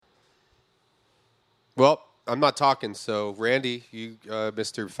Well, I'm not talking. So, Randy, you,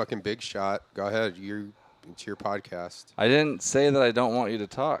 Mr. fucking Big Shot, go ahead. It's your podcast. I didn't say that I don't want you to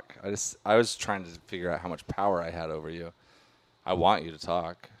talk. I was trying to figure out how much power I had over you. I want you to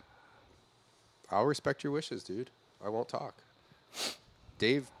talk. I'll respect your wishes, dude. I won't talk.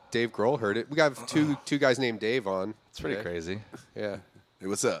 Dave Grohl heard it. We got two guys named Dave on. It's pretty crazy. Yeah. Hey,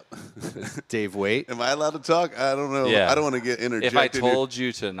 what's up? Dave Waite. Am I allowed to talk? I don't know. Yeah. I don't want to get interjected. If I told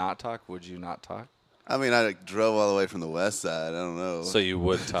you to not talk, would you not talk? I mean, I drove all the way from the west side. I don't know. So you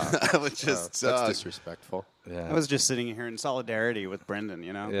would talk. I would just talk. That's disrespectful. Yeah. I was just sitting here in solidarity with Brendan,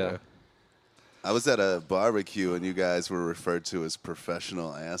 you know? Yeah. I was at a barbecue, and you guys were referred to as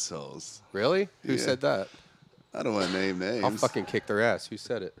professional assholes. Really? Who Yeah. said that? I don't want to name names. I'll fucking kick their ass. Who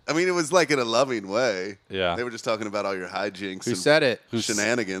said it? I mean, it was like in a loving way. Yeah. They were just talking about all your hijinks Who and said it?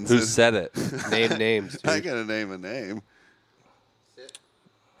 shenanigans. Who said it? Name names, dude. I got to name a name.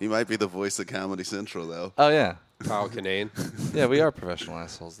 He might be the voice of Comedy Central, though. Oh, yeah. Kyle Kinane. Yeah, we are professional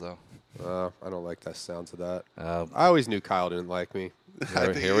assholes, though. I don't like the sounds of that. Uh, I always knew Kyle didn't like me.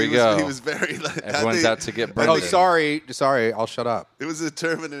 Here we go. He was very. Everyone's out to get Oh, Brendan. sorry. I'll shut up. It was a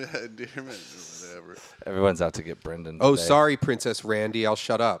term of endearment or whatever. Everyone's out to get Brendan Oh, today. sorry, Princess Randy. I'll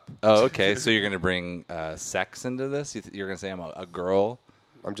shut up. Oh, okay. So you're going to bring sex into this? You're going to say I'm a girl?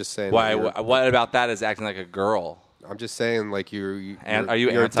 I'm just saying. Why? that What about that is acting like a girl? I'm just saying, like you're And are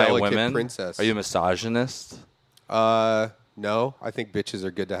you you're a delicate anti-women? princess. Are you a misogynist? No. I think bitches are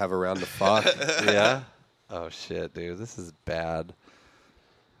good to have around to fuck. Yeah? Oh, shit, dude. This is bad.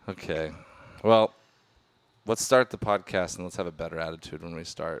 Okay. Well, let's start the podcast and let's have a better attitude when we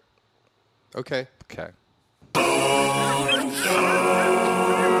start. Okay. Okay.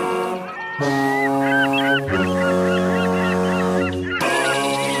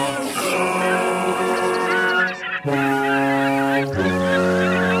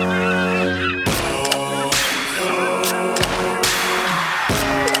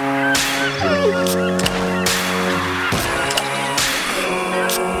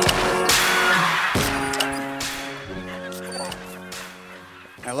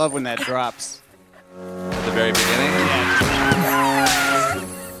 I love when that drops. At the very beginning?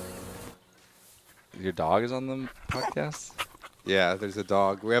 Your dog is on the podcast? Yeah, there's a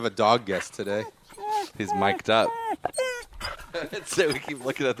dog. We have a dog guest today. He's mic'd up. So we keep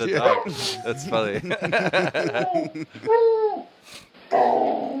looking at the dog. That's funny.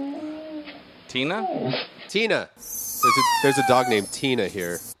 Tina? Tina. There's a dog named Tina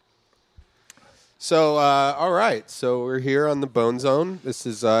here. So, all right. So we're here on the Bone Zone. This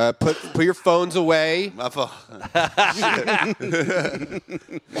is put your phones away. My fault.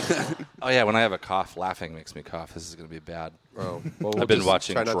 Oh, yeah, when I have a cough, laughing makes me cough. This is going to be bad. Oh, well, we'll I've been just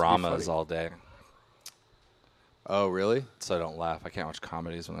watching try not to be dramas funny. all day, Oh, really? so I don't laugh. I can't watch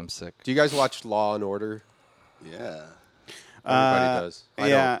comedies when I'm sick. Do you guys watch Law and Order? Yeah. Everybody does. I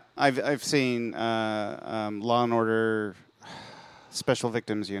Yeah, I've seen Law and Order Special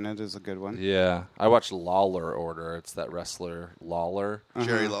Victims Unit is a good one. Yeah. I watched Lawler Order. It's that wrestler, Lawler.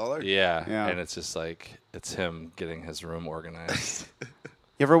 Jerry Lawler? Yeah. Yeah. And it's just like, it's him getting his room organized.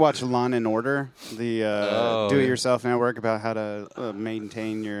 You ever watch Law and Order, the Oh, do-it-yourself network about how to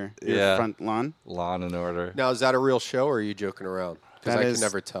maintain your Yeah. front lawn? Law and Order. Now, is that a real show, or are you joking around? Because That I is- can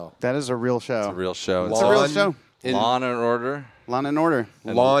never tell. That is a real show. It's a real show. It's a real show. Law and Order. Law and Order.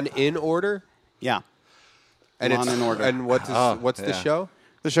 Lawn in Order? Yeah. And Lawn and Order. And what's the yeah. show?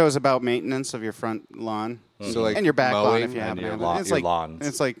 The show is about maintenance of your front lawn. So, like, and your back lawn mowing if you have and your it. lawn- It's your like lawns.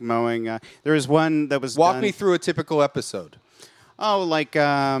 It's like mowing. There was one that was Walk done- me through a typical episode. Oh, like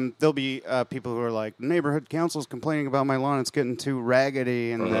there'll be people who are like, neighborhood council's complaining about my lawn; it's getting too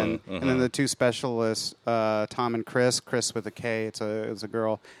raggedy, and then the two specialists, Tom and Chris with a K, it's a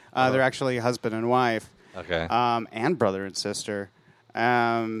girl. They're actually husband and wife, Okay. and brother and sister.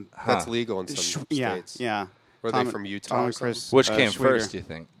 That's legal in some Yeah, states. yeah. Were they from Utah Tom or and Chris, Which came Schwieder. first, do you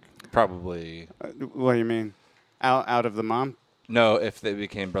think? Probably. What do you mean? Out of the mom? No, if they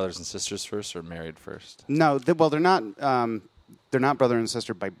became brothers and sisters first or married first. No, they're not. They're not brother and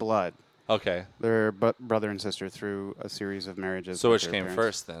sister by blood. Okay. They're brother and sister through a series of marriages. So with which their came parents.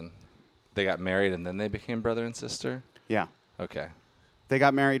 first then? They got married and then they became brother and sister? Yeah. Okay. They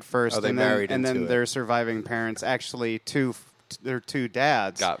got married first, Oh, they and married then, and into then it. their surviving parents, actually their two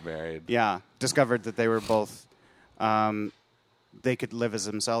dads, Got married. yeah, discovered that they were both, they could live as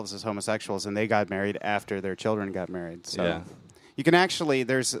themselves as homosexuals, and they got married after their children got married. So Yeah. you can actually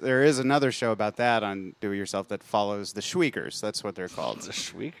there is another show about that on Do It Yourself that follows the Schweikers. That's what they're called. The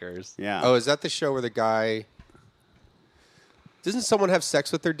Schweikers. Yeah. Oh, is that the show where the guy... Doesn't someone have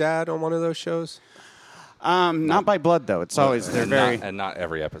sex with their dad on one of those shows? Not by blood though. It's always they're very. Not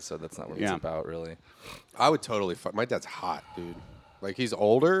every episode. That's not what it's about, really. I would totally fuck. My dad's hot, dude. Like, he's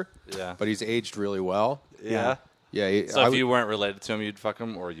older, but he's aged really well. Yeah. Yeah. So if you weren't related to him, you'd fuck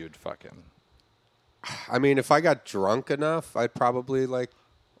him, or you'd fuck him? I mean, if I got drunk enough, I'd probably, like,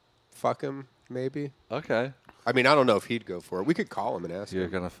 fuck him, maybe. Okay. I mean, I don't know if he'd go for it. We could call him and ask You're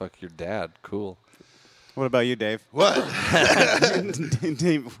him. going to fuck your dad. Cool. What about you, Dave? What?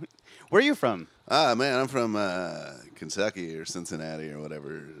 Dave, where are you from? Man, I'm from Kentucky or Cincinnati or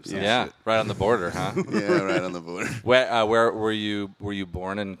whatever. Yeah, shit. right on the border, huh? Yeah, right on the border. Where were you? Were you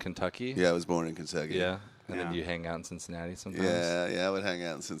born in Kentucky? Yeah, I was born in Kentucky. Yeah. And then you hang out in Cincinnati sometimes? Yeah, I would hang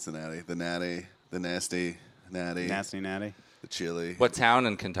out in Cincinnati. The natty, the nasty, natty, Natty. the chili. What town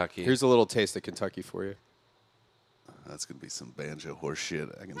in Kentucky? Here's a little taste of Kentucky for you. That's going to be some banjo horse shit.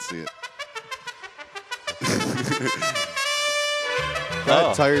 I can see it. Go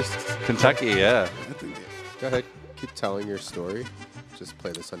ahead, tell your, Kentucky, yeah. go ahead. Keep telling your story. Just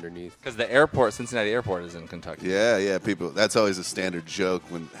play this underneath. Because the airport, Cincinnati Airport, is in Kentucky. Yeah, people. That's always a standard joke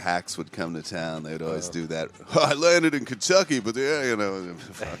when hacks would come to town. They would always do that. Oh, I landed in Kentucky, but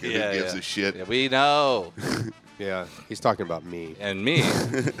fucking who gives a shit. Yeah, we know. Yeah, he's talking about me. And me.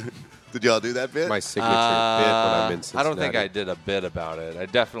 Did y'all do that bit? My signature bit when I'm in Cincinnati. I don't think I did a bit about it. I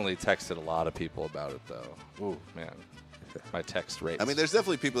definitely texted a lot of people about it, though. Ooh, man. My text rate. I mean, there's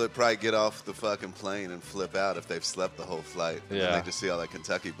definitely people that probably get off the fucking plane and flip out if they've slept the whole flight. Yeah. And they just see all that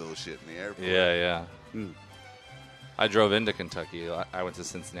Kentucky bullshit in the airport. Yeah. I drove into Kentucky. I went to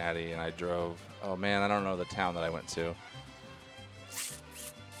Cincinnati, and I drove... Oh, man, I don't know the town that I went to.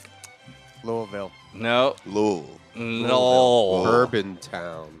 Louisville. No. Louisville. No. Bourbon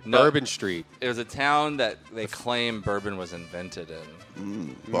Town. No. Bourbon Street. It was a town that they claim bourbon was invented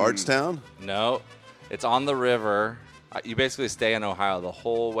in. Bardstown? No. It's on the river. You basically stay in Ohio the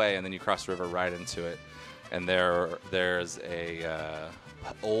whole way, and then you cross the river right into it. And there's a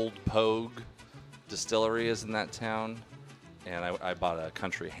Old Pogue distillery is in that town. And I bought a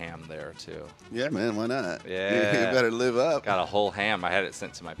country ham there, too. Yeah, man, why not? Yeah. You better live up. Got a whole ham. I had it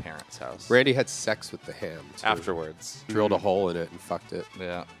sent to my parents' house. Randy had sex with the ham, too. Afterwards. Drilled a hole in it and fucked it.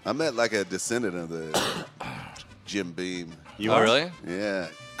 Yeah. I met like a descendant of the Jim Beam. You are? Really? Yeah.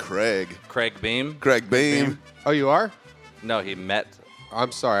 Craig Beam? Beam. Oh, you are? No, he met...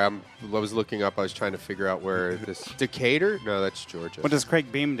 I'm sorry. I was looking up. I was trying to figure out where this... Decatur? No, that's Georgia. What does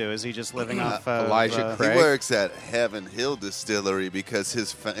Craig Beam do? Is he just living off Elijah Craig? He works at Heaven Hill Distillery because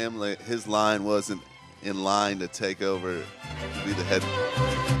his line wasn't in line to take over, to be the head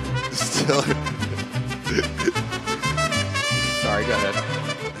distiller. Sorry, go ahead.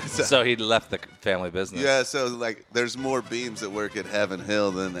 So he left the family business. Yeah, so like there's more Beams that work at Heaven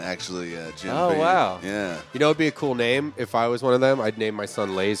Hill than actually Jim Oh, Beam. wow. Yeah. You know, it'd be a cool name if I was one of them. I'd name my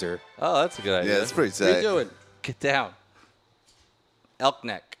son Laser. Oh, that's a good idea. Yeah, it's pretty What are tight. you doing? Get down. Elk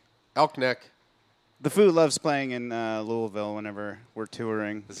Neck. Elk Neck. The Foo loves playing in Louisville whenever we're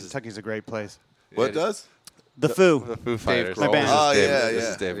touring. Kentucky's a great place. What does? The Foo. The Foo Fighters. Grohl. band. Oh, This yeah.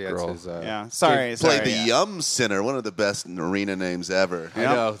 is Dave Yeah, Grohl. it's his, Yeah. Sorry. Played the yeah. Yum Center, one of the best arena names ever. I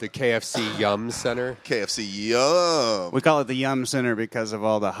know, the KFC Yum Center. KFC Yum. We call it the Yum Center because of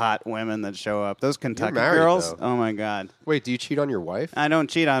all the hot women that show up. Those Kentucky married, girls. though. Oh my God. Wait, do you cheat on your wife? I don't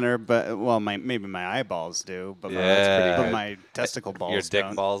cheat on her, but maybe my eyeballs do. But Yeah. That's pretty but good. my testicle balls. Your dick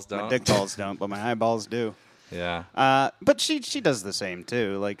don't. balls My don't? dick balls don't, but my eyeballs do. Yeah. But she does the same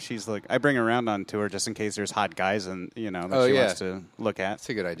too. Like she's like I bring her around on tour just in case there's hot guys and that she wants to look at. That's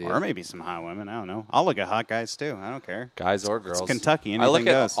a good idea. Or maybe some hot women. I don't know. I'll look at hot guys too. I don't care. Guys or girls. It's Kentucky. I look Anything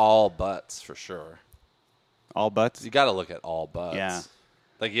at goes. all butts for sure. All butts. You got to look at all butts. Yeah.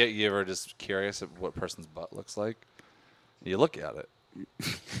 Like, you ever just curious of what person's butt looks like? You look at it.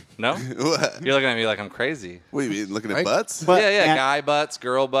 No? What? You're looking at me like I'm crazy. What, you mean looking at Right? butts? But- yeah. Guy butts,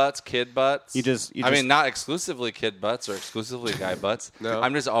 girl butts, kid butts. You just- I mean, not exclusively kid butts or exclusively guy butts. No.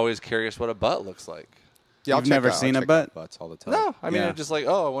 I'm just always curious what a butt looks like. Yeah, I'll You've check never out- I'll seen a check butt? out butts all the time. No, I mean, Yeah. I'm just like,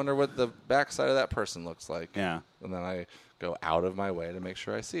 I wonder what the backside of that person looks like. Yeah. And then I go out of my way to make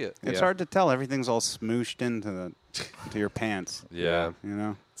sure I see it. It's Yeah. hard to tell. Everything's all smooshed into your pants. Yeah. You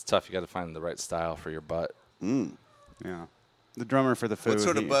know. It's tough. You got to find the right style for your butt. Yeah. The drummer for the Foo. What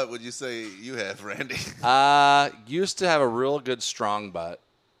sort of he- butt would you say you have, Randy? Used to have a real good strong butt.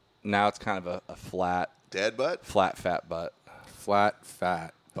 Now it's kind of a flat, Dad butt? fat butt. Flat,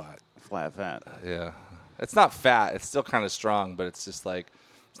 fat butt. Flat fat. Yeah. It's not fat. It's still kind of strong, but it's just like,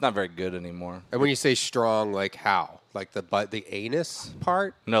 it's not very good anymore. And when you say strong, like how? Like the butt, the anus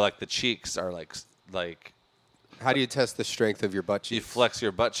part? No, like the cheeks are like How do you test the strength of your butt you cheeks? flex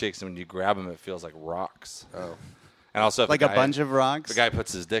your butt cheeks, and when you grab them, it feels like rocks. Oh. And also, if Like a a bunch of rocks? If a guy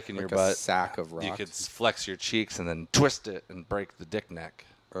puts his dick in your Like a butt, sack of you rocks. could flex your cheeks and then twist it and break the dick neck.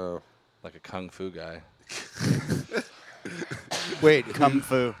 Oh. Like a kung fu guy. Wait, Kung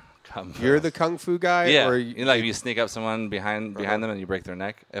fu. Kung fu. you're the kung fu guy? Yeah. Or If you sneak up someone behind them and you break their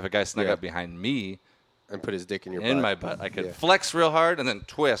neck, if a guy snuck Yeah. up behind me and put his dick in your in butt. my butt, I could Yeah. flex real hard and then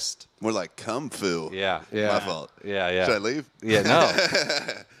twist. More like kung fu. Yeah. Yeah. My fault. Yeah. Should I leave? Yeah, no.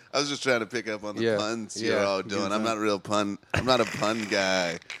 I was just trying to pick up on the Yeah. puns Yeah. you're all doing. I'm not a pun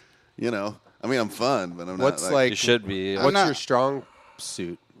guy. You know, I mean, I'm fun, but I'm What's not like? You should be. What's not- your strong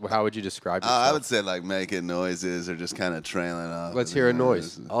suit? How would you describe yourself? I would say like making noises or just kind of trailing off. Let's hear a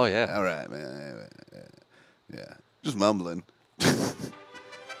noise. Oh, yeah. All right, man. Yeah, just mumbling.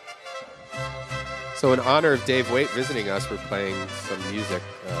 So in honor of Dave Waite visiting us, we're playing some music.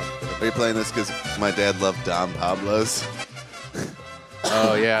 Are you playing this because my dad loved Don Pablo's?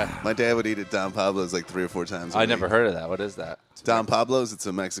 Oh yeah, My dad would eat at Don Pablo's like 3 or 4 times a I week. never heard of that. What is that? Don Pablo's, it's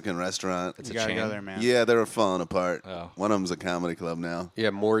a Mexican restaurant. It's You a gotta chain. go there, man. Yeah, they were falling apart. Oh. One of them's a comedy club now.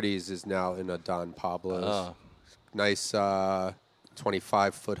 yeah. Morty's is now in a Don Pablo's. Oh. Nice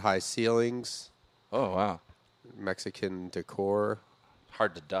 25-foot high ceilings, Oh, wow. Mexican decor,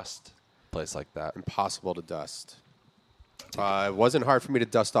 Hard to dust a place like that. impossible to dust. It wasn't hard for me to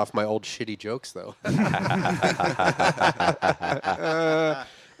dust off my old shitty jokes though.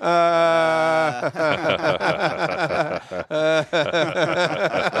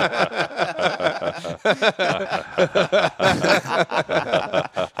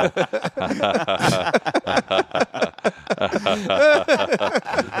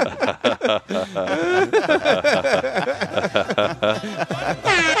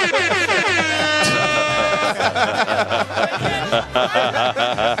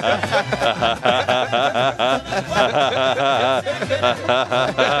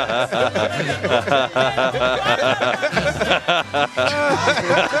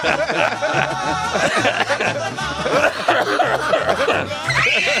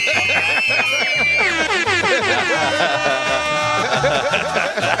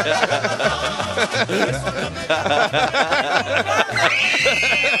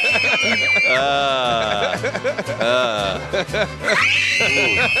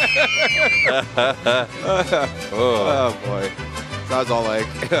 Oh boy, so I was all like,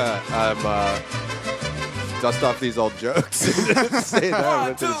 I'm dust off these old jokes. Say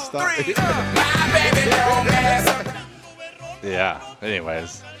that, but didn't stop. Yeah.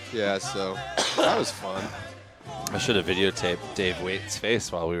 Anyways, Yeah, so that was fun. I should have videotaped Dave Waite's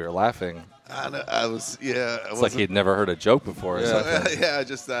face while we were laughing. I was, yeah. It's like he'd never heard a joke before or something. Yeah, I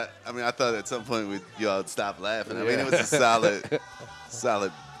just thought, I thought at some point y'all would stop laughing. I mean, it was a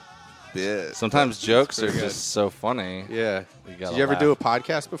solid bit. Sometimes jokes are pretty good. just so funny. Yeah. You Did gotta you ever laugh. do a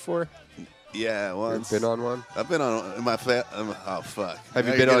podcast before? Yeah, once. Been on one? I've been on in my oh fuck. Have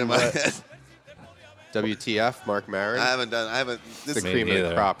you Now been you're on getting my what? head. WTF, Mark Maron? I haven't. This The Me cream of the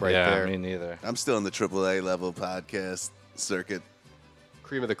neither. crop right yeah, there. me neither. I'm still in the AAA level podcast circuit.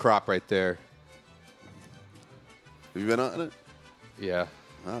 Cream of the crop right there. Have you been on it? Yeah.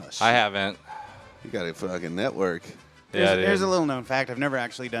 Oh, shit. I haven't. You got a fucking network. Yeah, There's dude. a little known fact. I've never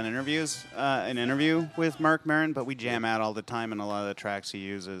actually done an interview with Mark Maron, but we jam out all the time, and a lot of the tracks he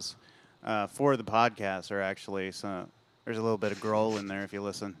uses for the podcast are actually so. There's a little bit of Grohl in there if you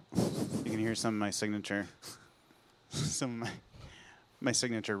listen. You can hear some of my signature, some of my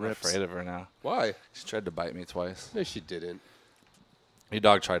signature I'm rips. afraid of her now. Why? She tried to bite me twice. No, she didn't. Your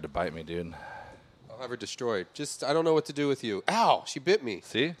dog tried to bite me, dude. I'll have her destroyed. I don't know what to do with you. Ow, she bit me.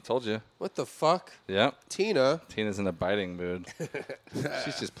 See? Told you. What the fuck? Yep. Tina. Tina's in a biting mood.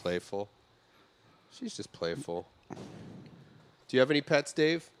 She's just playful. She's just playful. Do you have any pets,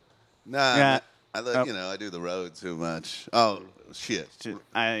 Dave? Nah, Yeah. I do the road too much. Oh shit!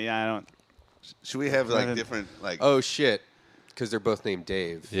 I don't. Should we have like ahead. different like? Oh, shit. Because they're both named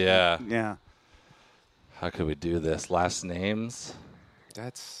Dave. Yeah. Yeah. How could we do this? Last names?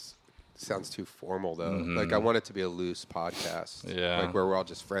 That's sounds too formal, though. Like, I want it to be a loose podcast. Yeah. Like, where we're all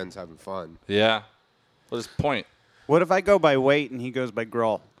just friends having fun. Yeah. What is point? What if I go by Waite and he goes by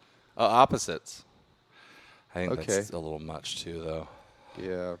Grohl? Opposites. I think Okay. that's a little much, too, though.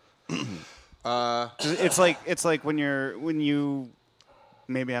 Yeah. It's like when you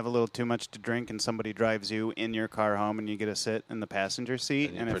maybe have a little too much to drink and somebody drives you in your car home and you get to sit in the passenger seat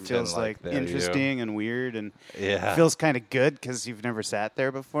And you and it pretend feels like like they're interesting and weird and Yeah. it feels kind of good because you've never sat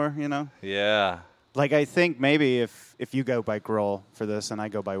there before, you know? Yeah. Like I think maybe if you go by Grohl for this and I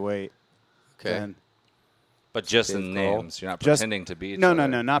go by Waite, Okay. then But just Dave in Grohl? names. You're not Just- pretending to be each no,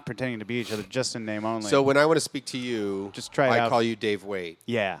 other. not pretending to be each other, just in name only. So when I want to speak to you, Just try it I out. call you Dave Waite.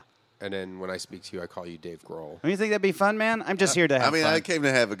 yeah, And then when I speak to you, I call you Dave Grohl. Don't you think that'd be fun, man? I'm just here to have I mean, fun. I came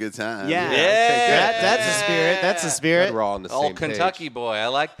to have a good time. Yeah. Yeah. That's a spirit. That's a spirit. We're all on the Oh, same Kentucky page. boy. I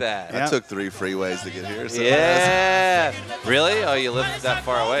like that. I took 3 freeways to get here. So Yeah. Really? Oh, you live that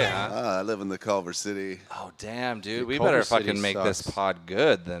far away, huh? I live in the Culver City. Oh, damn, dude. Dude, We Culver better City fucking make this sucks. pod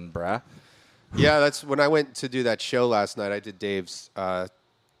good then, bruh. Yeah, that's when I went to do that show last night. I did Dave's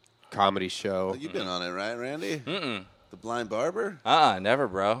comedy show. You've been on it, right, Randy? Mm-mm. The Blind Barber? Never,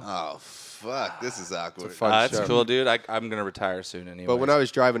 bro. Oh, fuck. This is awkward. fun That's show. cool, dude. I'm going to retire soon anyway. But when I was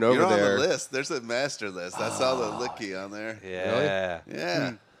driving over You're on there, the list. There's a master list. I saw the Licky on there. Yeah.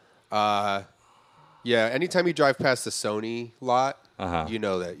 Yeah. yeah, anytime you drive past the Sony lot, Uh-huh. you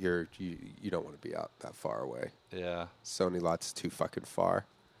know that you don't want to be out that far away. Yeah. Sony lot's too fucking far.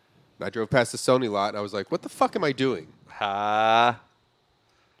 And I drove past the Sony lot, and I was like, "What the fuck am I doing?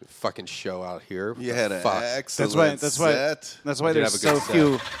 Fucking show out here." You had an fuck. excellent That's why. set. That's why did there's have a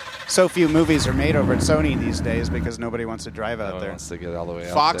good so few movies are made over at Sony these days because nobody wants to drive No out one there. wants to get all the way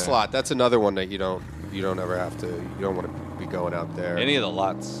out Fox there. lot. That's another one that you don't ever have to. You don't want to be going out there. Any of the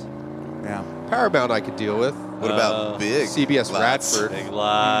lots. Yeah. Paramount I could deal with. What about big? CBS lots? Radford. Big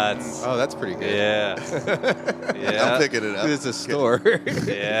lots. Oh, that's pretty good. Yeah. Yeah. I'm picking it up. It's a store.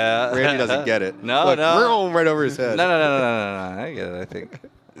 Yeah. Randy doesn't get it. No, Look, no. We're going right over his head. No. I get it, I think.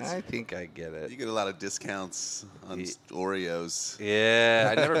 I get it. You get a lot of discounts on Oreos. Yeah.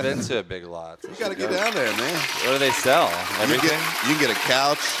 I've never been to a Big Lots. You got to get down there, man. What do they sell? You Everything? can get a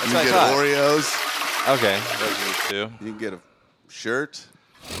couch. You what can I get thought. Oreos. Okay. Those are the two. You can get a shirt.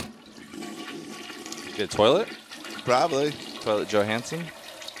 Get a toilet? Probably. Toilet Johansson?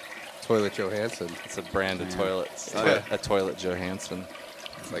 Toilet Johansson. It's a brand of toilets. Oh, yeah. A Toilet Johansson.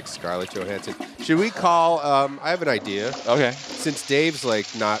 It's like Scarlett Johansson. Should we call? I have an idea. Okay. Since Dave's like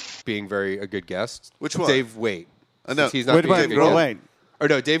not being a good guest. Which one? Dave Waite. I know. Since he's not What being about a good Grohl? guest. Wait. Or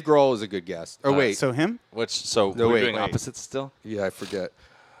no, Dave Grohl is a good guest. Or wait. So him? So No, we're wait, doing wait. opposites still? Yeah, I forget.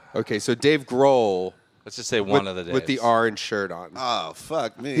 Okay, so Dave Grohl Let's just say one with, of the days. with the orange shirt on. Oh,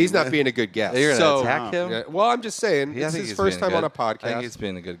 fuck me. He's not man. being a good guest. You're so, going to attack him? yeah, well, I'm just saying. Yeah, I It's think his he's first being time on a good. I think podcast. he's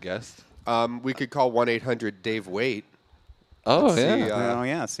being a good guest. We could call 1-800-DAVE Waite. Oh, Let's yeah. see, Oh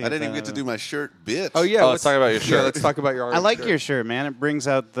yeah. See I if didn't even that- get to do my shirt bit. Oh, yeah. Oh, let's talk about your Yeah, shirt. let's talk about your orange I like shirt. your shirt, man. It brings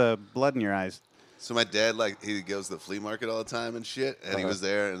out the blood in your eyes. So my dad, he goes to the flea market all the time and shit. And he was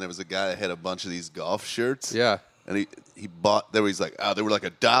there, and there was a guy that had a bunch of these golf shirts. Yeah. And he bought, he's like, they were like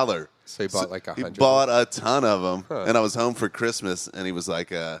 $1. So he bought like He 100. bought a ton of them. Huh. And I was home for Christmas, and he was like,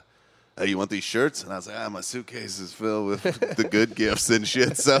 hey, you want these shirts? And I was like, my suitcase is filled with the good gifts and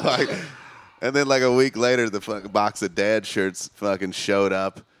shit. So and then like a week later, the fucking box of dad shirts fucking showed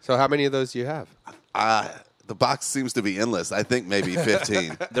up. So how many of those do you have? The box seems to be endless. I think maybe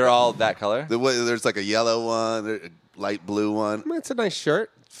 15. They're all that color? There's like a yellow one, a light blue one. I mean, it's a nice shirt.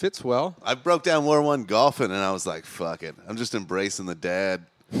 Fits well. I broke down, wore one golfing, and I was like, fuck it. I'm just embracing the dad.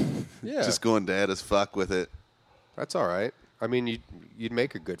 Yeah. Just going dad as fuck with it. That's all right. I mean, you'd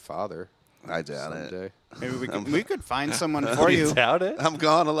make a good father I doubt it. someday. Maybe we could find someone for you. doubt it? I'm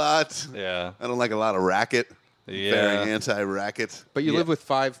gone a lot. Yeah. I don't like a lot of racket. Yeah. Very anti-racket. But you Yeah. live with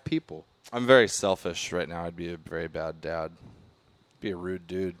 5 people. I'm very selfish right now. I'd be a very bad dad. Be a rude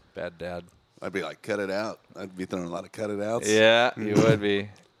dude. Bad dad. I'd be like, cut it out. I'd be throwing a lot of cut it outs. Yeah, you would be.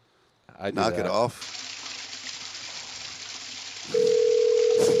 I'd do Knock that. it off.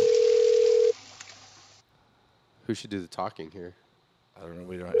 Who should do the talking here? I don't know.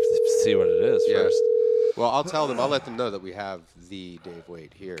 We don't have to see what it is Yeah. first. Well, I'll tell them. I'll let them know that we have the Dave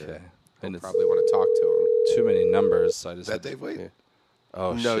Waite here. Okay. They'll And it's probably want to talk to too many numbers, so I just That had to- Dave Waite? him.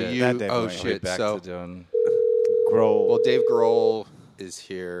 Oh, No, shit. you. That Dave Oh Waite. shit. Back So, to doing... Grohl. well, Dave Grohl is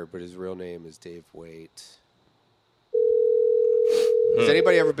here, but his real name is Dave Waite. Has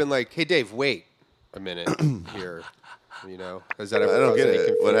anybody ever been like, "Hey, Dave, wait a minute here"? You know, has that ever? I don't caused get any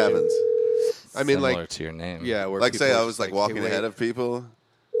it. What confusion? happens? I mean, Similar like, to your name. yeah, where Like, people say are I just was like "Hey, walking wait." ahead of people.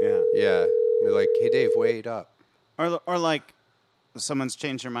 Yeah. Yeah, they're like, "Hey, Dave, wait up." Or like someone's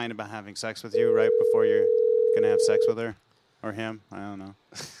changed their mind about having sex with you right before you're gonna have sex with her or him. I don't know.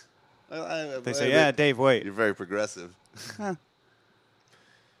 They say, "Yeah, Dave, wait." You're very progressive.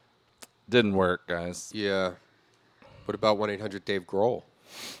 Didn't work, guys. Yeah. What about 1-800-DAVE Grohl?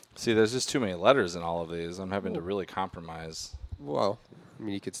 See, there's just too many letters in all of these. I'm having to really compromise. Well, I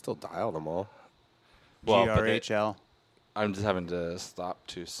mean, you could still dial them all. Well, but they- GRHL. I'm just having to stop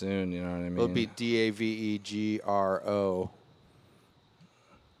too soon, you know what I mean? It'll be DAVEGRO.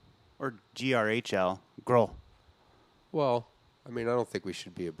 Or GRHL. Grohl. Well, I mean, I don't think we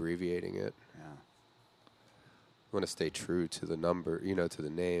should be abbreviating it. Yeah. We want to stay true to the number, to the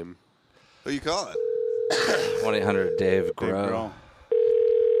name. Who you calling? 1-800-DAVE Dave Grohl. Grohl.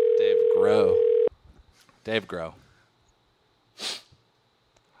 Dave Grohl. Dave Grohl.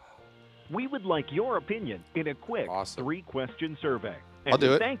 We would like your opinion in a quick Awesome. 3-question survey. And I'll do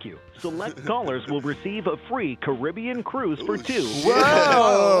to it. thank you. Select callers will receive a free Caribbean cruise for 2.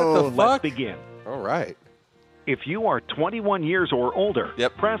 Whoa! What the Let's fuck? begin. All right. If you are 21 years or older,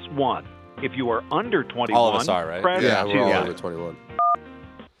 Yep. press 1. If you are under 21, All of us are, right? press Yeah, 2. we're all over 21.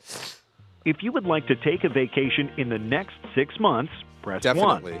 If you would like to take a vacation in the next 6 months, press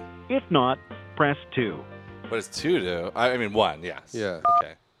Definitely. 1. If not, press 2. What does 2 do? I mean, 1, yes. Yeah.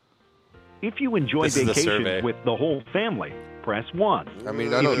 Okay. If you enjoy This is the survey. vacations with the whole family, press 1. I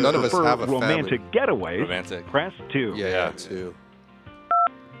mean, If you none of us prefer have a romantic family. getaways, Romantic. press 2. Yeah, too.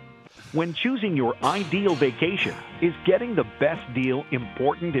 When choosing your ideal vacation, is getting the best deal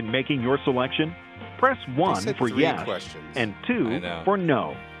important in making your selection? Press 1 said for 3 yes questions. and I 2 know. for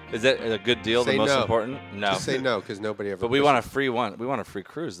no. Is that a good deal? Say the most no. important? No. Just say no, because nobody ever. But we pushes. want a free one. We want a free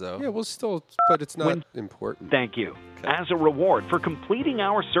cruise, though. Yeah, we'll still, but it's not When- important. Thank you. Okay. As a reward for completing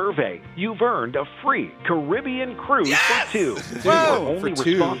our survey, you've earned a free Caribbean cruise for 2. Whoa! You're only For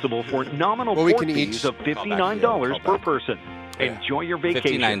 2. responsible for nominal Well, we port can fees each- of $59 per person. Enjoy your vacation.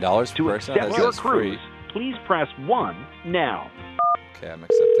 $59 per To person? accept That your sounds free. cruise, please press 1 now. Okay, I'm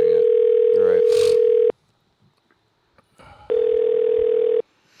accepting it. All right.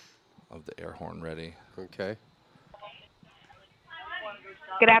 Have the air horn ready. Okay.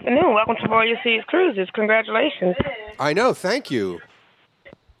 Good afternoon. Welcome to Royal Seas Cruises. Congratulations. I know. Thank you.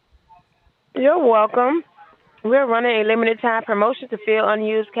 You're welcome. We're running a limited time promotion to fill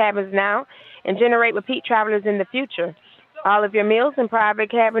unused cabins now and generate repeat travelers in the future. All of your meals and private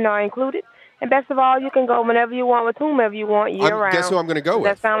cabin are included. And best of all, you can go whenever you want with whomever you want year round. Guess who I'm going to go Does that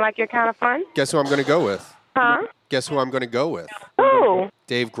with? sound like you're kind of fun? Guess who I'm going to go with? Huh? Guess who I'm going to go with? Who?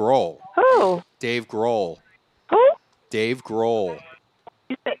 Dave Grohl. Who? Dave Grohl. Who? Dave Grohl.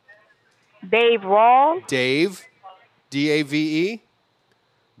 You said Dave Rawl? Dave, D-A-V-E,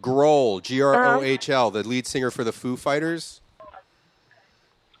 Grohl, G-R-O-H-L, the lead singer for the Foo Fighters.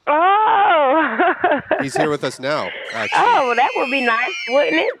 Oh. He's here with us now, actually. Oh, well, that would be nice,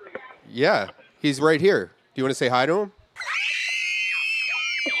 wouldn't it? Yeah, he's right here. Do you want to say hi to him?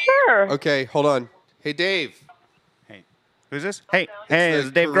 Sure. Okay, hold on. Hey, Dave. Hey, who's this? Hey, this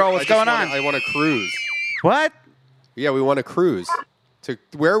is Dave Cru- Grohl. What's going on? I want to cruise. What? Yeah, we want to cruise. To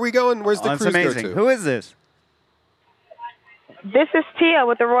where are we going? Where's the That's cruise amazing. go to? Who is this? This is Tia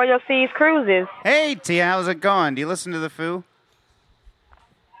with the Royal Seas Cruises. Hey, Tia, how's it going? Do you listen to the Foo?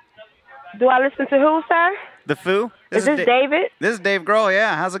 Do I listen to who, sir? The Foo? Is this David? This is Dave Grohl.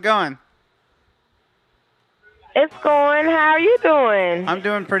 Yeah, how's it going? It's going. How are you doing? I'm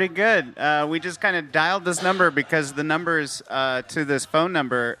doing pretty good. We just kind of dialed this number because the numbers to this phone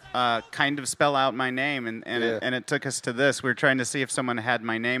number kind of spell out my name, and it took us to this. We were trying to see if someone had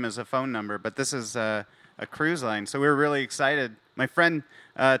my name as a phone number, but this is a cruise line, so we were really excited. My friend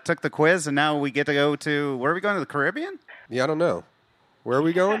took the quiz, and now we get to go to, where are we going, to the Caribbean? Yeah, I don't know. Where are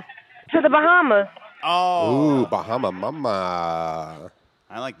we going? To the Bahamas. Oh, Ooh, Bahama Mama.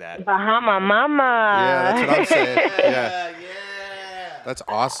 I like that. Bahama Mama. Yeah, that's what I'm saying. Yeah. That's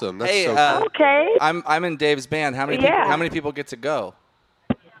awesome. That's Hey, so cool. Okay. I'm in Dave's band. How many Yeah. people, how many people get to go?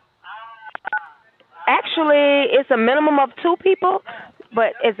 Actually, it's a minimum of 2 people,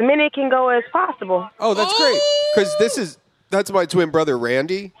 but as many can go as possible. Oh, that's great. Because that's my twin brother,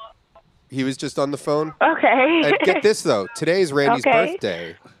 Randy. He was just on the phone. Okay. And get this, though. Today's Randy's Okay.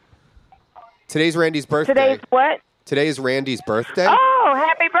 birthday. Today's Randy's birthday. Today's what? Today is Randy's birthday. Oh,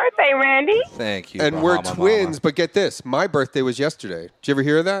 happy birthday, Randy. Thank you. And we're Bahama twins, Mama. but get this. My birthday was yesterday. Did you ever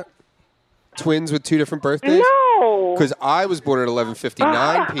hear of that? Twins with 2 different birthdays? No. Because I was born at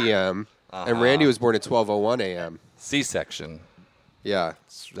 11:59 p.m. and Randy was born at 12:01 a.m. C-section. Yeah.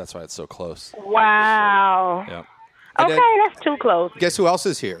 That's why it's so close. Wow. Yep. And Okay, then- that's too close. Guess who else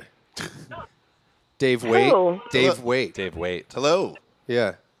is here? Dave Waite. Who? Dave Waite. Dave, wait. Hello.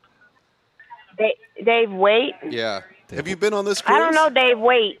 Yeah. Dave Waite? Yeah. Have you been on this cruise? I don't know Dave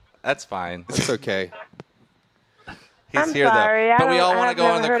Waite. That's fine. It's okay. He's I'm here sorry. though. But we all want to go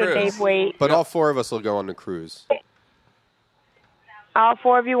on the heard cruise. Of Dave Waite. But all 4 of us will go on the cruise. All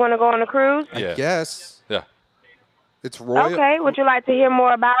 4 of you want to go on a cruise? Yeah. Yes. Yeah. It's royal. Okay. Would you like to hear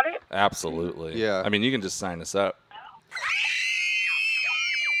more about it? Absolutely. Yeah. I mean, you can just sign us up.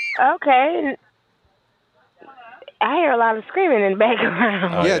 Okay. I hear a lot of screaming in the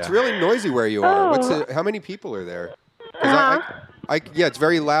background. Oh, Yeah, it's really noisy where you are. Oh. How many people are there? 'Cause yeah, it's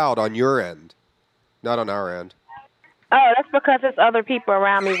very loud on your end, not on our end. Oh, that's because there's other people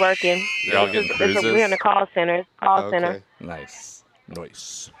around me working. You're all getting cruises? We're in the call center. Center. Nice.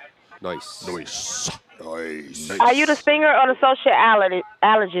 Nice. Nice. Nice. Nice. Are you the singer or the social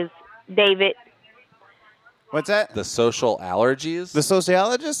allergist? David. What's that? The social allergies? The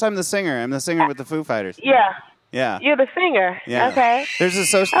sociologist? I'm the singer. I'm the singer with the Foo Fighters. Yeah. Yeah. You're the singer. Yeah. Okay. There's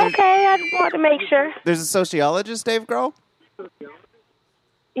a Okay, I just wanted to make sure. There's a sociologist, Dave Grohl?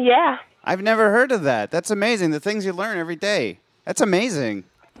 Yeah. I've never heard of that. That's amazing. The things you learn every day. That's amazing.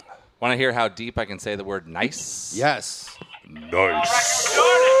 Want to hear how deep I can say the word nice? Yes. Nice.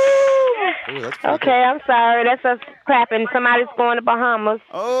 Ooh, that's pretty Okay, I'm sorry. That's us clapping. Somebody's going to Bahamas.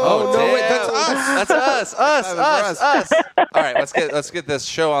 Oh, no, wait, that's us. us. That's us. All right, let's get this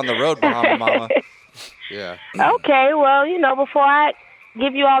show on the road, Bahama Mama. good. Yeah. Okay, well, before I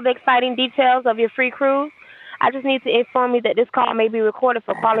give you all the exciting details of your free cruise, I just need to inform you that this call may be recorded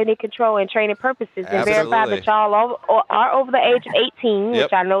for quality control and training purposes and verify that y'all are over the age of 18, Yep.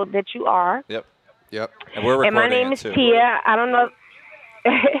 which I know that you are. Yep. Yep. And we're recording And my name is too. Tia. I don't know.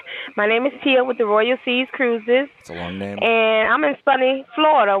 My name is Tia with the Royal Seas Cruises. It's a long name. And I'm in sunny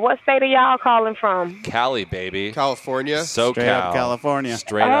Florida. What state are y'all calling from? Cali, baby. California. SoCal. Straight up California.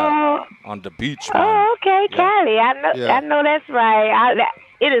 Straight up on the beach, man. Oh, okay, Yeah. Cali. I know. Yeah. I know that's right.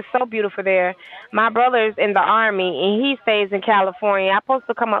 It is so beautiful there. My brother's in the Army, and he stays in California. I'm supposed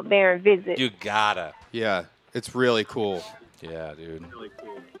to come up there and visit. You gotta. Yeah. It's really cool. Yeah, dude.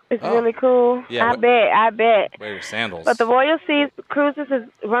 It's really cool. Yeah, I bet. Wear your sandals. But the Royal Seas Cruises is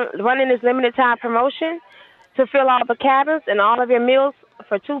running this limited time promotion to fill all the cabins, and all of your meals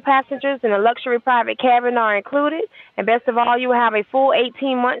for 2 passengers in a luxury private cabin are included. And best of all, you will have a full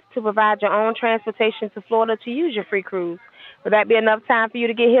 18 months to provide your own transportation to Florida to use your free cruise. Would that be enough time for you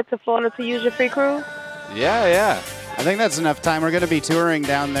to get here to Florida to use your free cruise? Yeah. I think that's enough time. We're going to be touring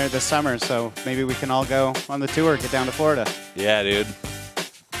down there this summer, so maybe we can all go on the tour, get down to Florida. Yeah, dude.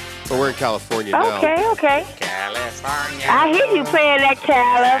 But we're in California now. Okay. California. I hear you playing that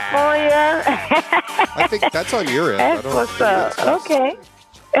California. I think that's on your end. I That's don't what's know. up. Okay.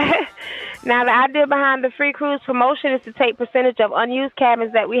 Now, the idea behind the free cruise promotion is to take percentage of unused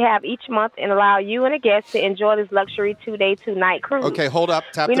cabins that we have each month and allow you and a guest to enjoy this luxury 2-day, 2-night cruise. Okay, hold up.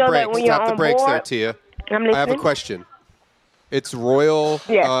 Tap We the know that brakes. when you're Tap the on brakes there, board- Tia. I'm I have a listening. question. It's Royal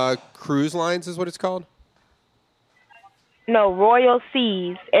Yes. Cruise Lines is what it's called? No, Royal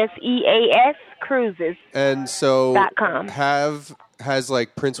Seas, SEAS Cruises. And so .com. has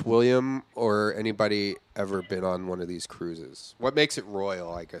like Prince William or anybody ever been on one of these cruises? What makes it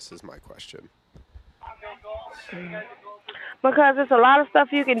royal, I guess, is my question. Because there's a lot of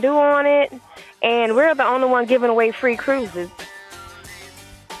stuff you can do on it, and we're the only one giving away free cruises.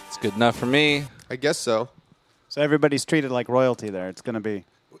 It's good enough for me. I guess so. So everybody's treated like royalty there. It's going to be.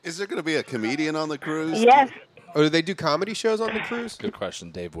 Is there going to be a comedian on the cruise? Yes. Oh, do they do comedy shows on the cruise? Good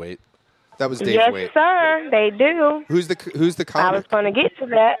question, Dave Waite. That was Dave Yes, Waite. sir. They do. Who's the I comic? was going to get to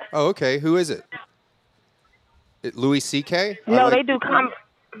that. Oh, okay. Who is it? Louis C.K.? No, they do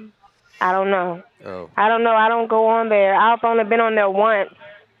I don't know. Oh, I don't know. I don't go on there. I've only been on there once.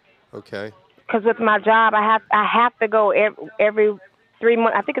 okay. Because with my job, I have to go every 3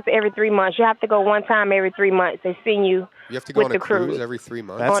 months. I think it's every 3 months. You have to go one time every 3 months. They send you. You have to go with on a the cruise cruise. every 3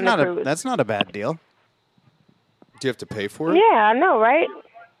 months. That's On the not a. cruise. That's not a bad deal. Do you have to pay for it? Yeah, I know, right?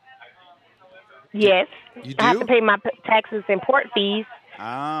 Yes. You I have do? to pay my taxes and port fees.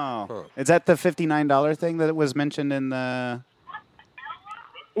 Oh, Huh. is that the $59 thing that was mentioned in the?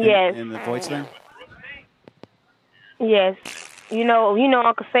 Yes. In the voice thing. Yes. You know,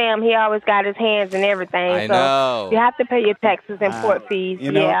 Uncle Sam, he always got his hands in everything. I so know. You have to pay your taxes and port fees.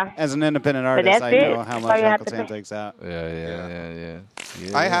 You know, yeah. as an independent artist, that's I it. know how That's much all you have Uncle to Sam pay. takes out. Yeah.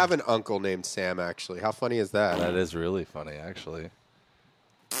 I have an uncle named Sam, actually. How funny is that? That is really funny, actually.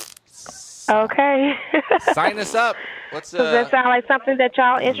 Okay. Sign us up. What's Does that sound like something that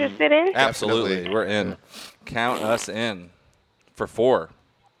y'all interested in? Absolutely. Definitely. We're in. Count us in for 4.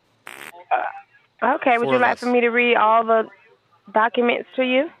 Okay. Would Four you of like us. for me to read all the documents to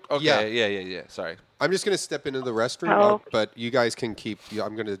you? Okay. Yeah. Sorry. I'm just going to step into the restroom, Oh. but you guys can keep.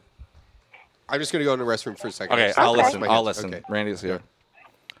 I'm just going to go in the restroom for a second. Okay, Just I'll wash listen. my I'll hands. listen. Okay. Randy's here.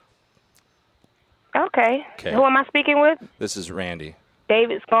 Okay. Okay. Who am I speaking with? This is Randy.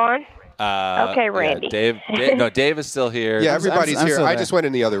 David's gone. Okay, Yeah, Randy. Dave is still here. Yeah, everybody's I'm here. still I there. just went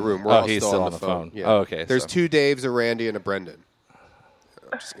in the other room. We're Oh, all he's still on the phone. Yeah. Oh, okay, There's so- 2 Daves, a Randy, and a Brendan.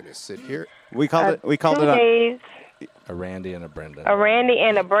 I'm just going to sit here. We called it. We called 2 it. On, days, A Randy and a Brendan. a Randy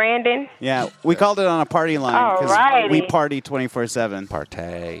and a Brandon. yeah, we called it on a party line Alrighty. we party 24/7.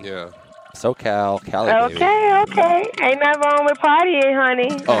 Partay. Yeah. SoCal, Cali, baby. Okay. Ain't nothing wrong with partying,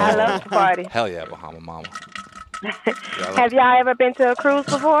 honey. I love to party. Hell yeah, Bahama Mama. Have y'all ever been to a cruise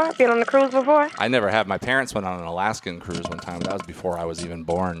before? Been on a cruise before? I never have. My parents went on an Alaskan cruise one time. That was before I was even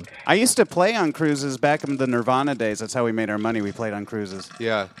born. I used to play on cruises back in the Nirvana days. That's how we made our money. We played on cruises.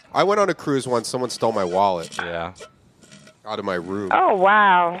 Yeah. I went on a cruise once. Someone stole my wallet Yeah. out of my room. Oh,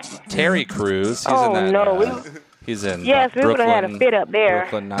 wow. Terry Crews. He's Oh, in that. no. He's in Yes, we Brooklyn, would've had a fit up there.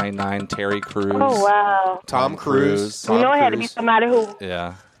 Brooklyn Nine-Nine, Terry Crews. Oh, wow. Tom Cruise. You know it had to be somebody who...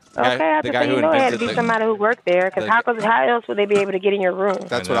 Yeah. Okay, I The guy you who know it had to invented be somebody who worked there, because how else would they be able to get in your room?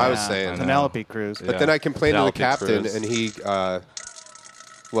 That's I what I know. was saying. Penelope Cruz. But then I complained to the Penelope captain, Cruz. and he,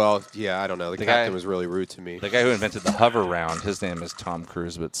 well, yeah, I don't know. The captain was really rude to me. The guy who invented the hover round, his name is Tom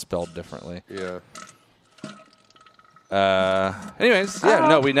Cruise, but spelled differently. Yeah. Anyways, yeah,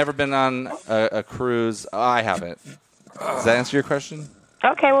 no, we've never been on a cruise. I haven't. Does that answer your question?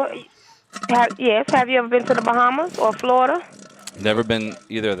 Okay, well, yes. Have you ever been to the Bahamas or Florida? Never been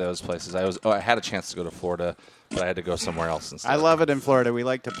either of those places. I had a chance to go to Florida, but I had to go somewhere else instead. I love it in Florida. We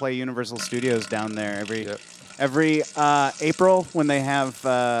like to play Universal Studios down there every April when they have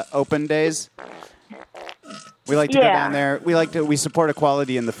open days. We like to go down there. We support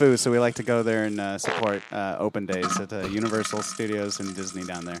equality in the food, so we like to go there and support open days at Universal Studios and Disney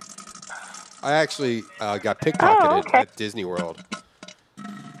down there. I actually got pickpocketed at Disney World.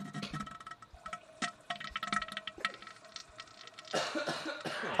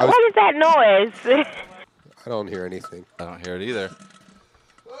 What is that noise? I don't hear anything. I don't hear it either.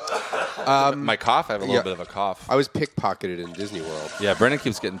 My cough, I have a little bit of a cough. I was pickpocketed in Disney World. Yeah, Brendan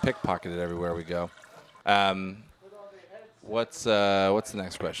keeps getting pickpocketed everywhere we go. What's the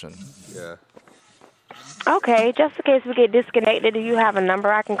next question? Yeah. Okay, just in case we get disconnected, do you have a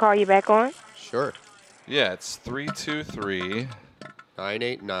number I can call you back on? Sure. Yeah, it's 323.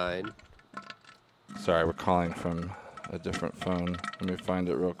 989. Sorry, we're calling from a different phone. Let me find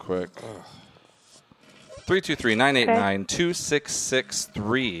it real quick.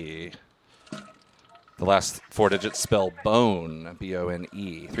 323-989-2663. The last four digits spell bone, BONE.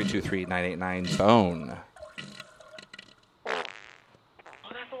 323-989-BONE.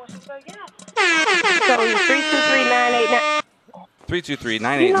 So 323-989.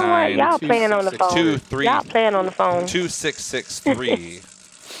 323-989. You know what? Y'all playing on the phone. Y'all playing on the phone. 2663.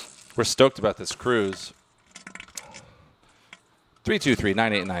 We're stoked about this cruise.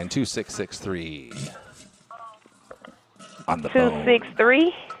 323-989-2663. On the phone.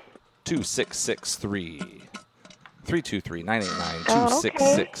 263. 2663.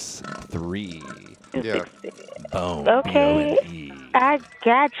 323-989-2663. Yeah. Bone. Okay. B-O-N-E. I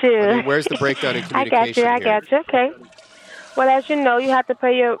got you. I mean, where's the breakdown in I got communication you. I here? got you. Okay. Well, as you know, you have to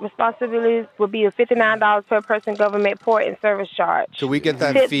pay your responsibilities would be a $59 per person government port and service charge. Could we get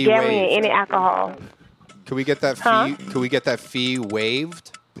that Tips, fee gambling, and waived? any alcohol. Could we get that fee? Huh? Could we get that fee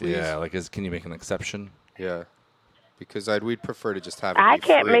waived? Please? Yeah, can you make an exception? Yeah. Because we'd prefer to just have it I be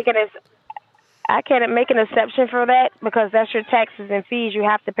can't free. make I can't make an exception for that because that's your taxes and fees. You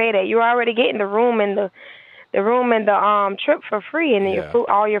have to pay that. You're already getting the room and the trip for free, and your food,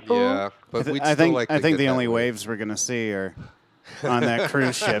 all your food. Yeah, but we'd I still think like to I think get the that only waived. waves we're gonna see are on that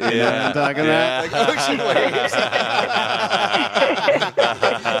cruise ship. You know what I'm talking about? Like ocean waves.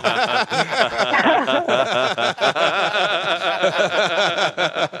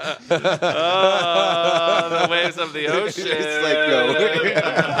 The waves of the ocean. It's like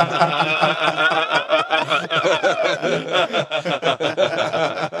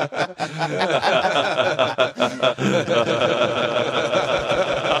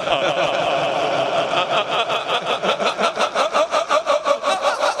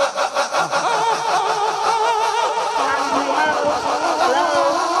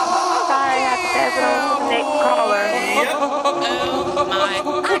Sorry, I have to pass it on to the next caller.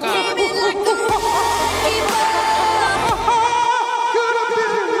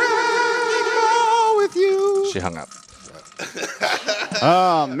 with you. She hung up.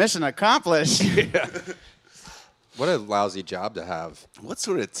 Oh, mission accomplished. What a lousy job to have. What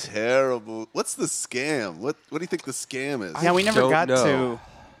sort of terrible? What's the scam? What do you think the scam is? Yeah, we never don't got know. to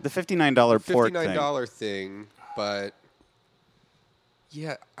the $59 port thing. $59 thing, but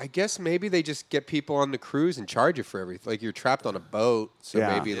yeah, I guess maybe they just get people on the cruise and charge you for everything. Like you're trapped on a boat, so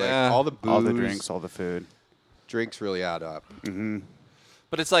Yeah. maybe Yeah. like all the booze, All the drinks, all the food. drinks really add up.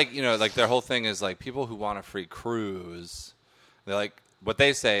 But it's like, like their whole thing is like people who want a free cruise, they're like, what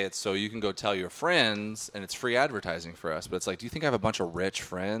they say, it's so you can go tell your friends and it's free advertising for us. But it's like, do you think I have a bunch of rich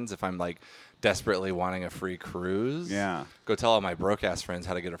friends if I'm like desperately wanting a free cruise? Yeah. Go tell all my broke ass friends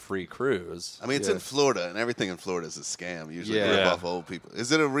how to get a free cruise. I mean, it's in Florida, and everything in Florida is a scam. Usually, Yeah. rip Yeah. off old people.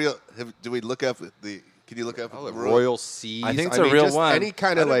 Is it a real? Do we look up the Can you look up Royal Seas? I think it's a real just one. Any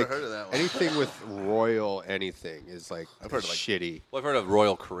kind of I've never like heard of that one. anything with royal anything is like I've heard of, like, shitty. Well, I've heard of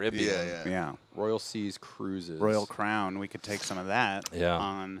Royal Caribbean. Yeah. Royal Seas cruises. Royal Crown. We could take some of that Yeah.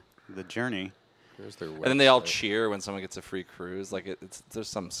 on the journey. There's their And then they all website. cheer when someone gets a free cruise. Like there's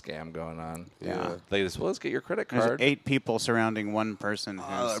some scam going on. Yeah. They just, well, let's get your credit There's card. 8 people surrounding one person who's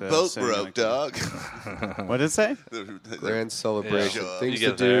Our boat sitting broke, like- dog. What did it say? Grand celebration. Yeah. Things you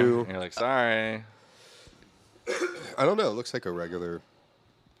to get there, do. and you're like, sorry. I don't know. It looks like a regular.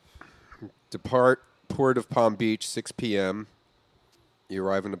 Depart Port of Palm Beach, 6 p.m. You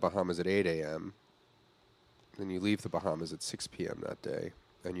arrive in the Bahamas at 8 a.m. Then you leave the Bahamas at 6 p.m. that day,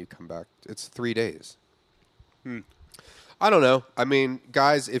 and you come back. It's 3 days. I don't know. I mean,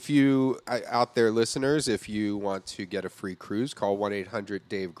 guys, if you out there, listeners, if you want to get a free cruise, call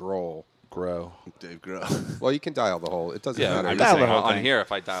 1-800-DAVE-GROHL. Grow. Dave Grohl. Well, you can dial the whole. It doesn't Yeah, matter. I'm Dial just the saying, whole on thing. here,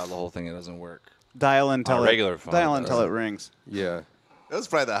 if I dial the whole thing, it doesn't work. Dial until On a regular phone, Dial it until it rings. Yeah. That was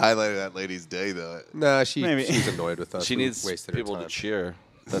probably the highlight of that lady's day, though. Nah, Maybe. she's annoyed with us. She We needs wasted her people to time. cheer.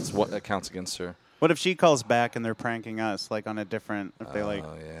 That's what that counts against her. What if she calls back and they're pranking us, like on a different? If they like,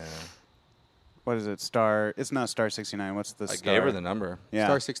 Oh yeah. what is it? Star? It's not Star 69. What's the I star? gave her the number. Yeah.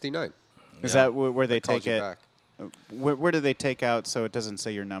 Star 69. Is Yeah. that where they Called take you it? back. Where do they take out so it doesn't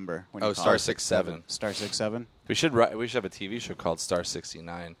say your number? When you Oh, call? Star 67. Star 67. We should have a TV show called Star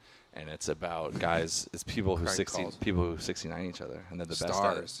 69, and it's about guys. It's people who Prank calls. 69 each other, and they're the best at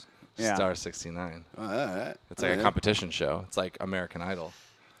Stars. it. Yeah. Star 69. Oh, all right. It's like a competition show. It's like American Idol,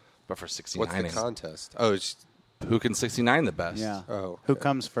 but for 69. What's the contest? Oh, it's, Who can 69 the best? Yeah. Oh, Who okay.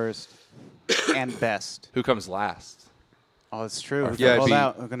 comes first and best? Who comes last? Oh, it's true. Who Yeah, can hold it'd be-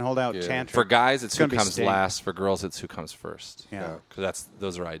 out? Who can hold out? yeah. Chantry. For guys, it's who gonna be comes Sting. last. For girls, it's who comes first. Yeah. Because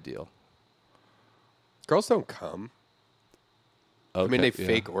those are ideal. Girls don't come. I mean, Okay, they yeah.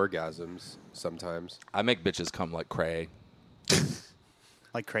 fake orgasms sometimes. I make bitches come like cray.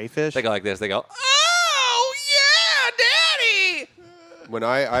 Like crayfish. They go like this. They go, oh yeah, daddy. When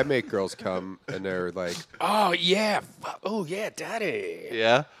I make girls come and they're like, oh yeah, daddy.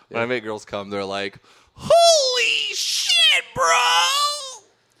 Yeah. When I make girls come, they're like, holy shit, bro.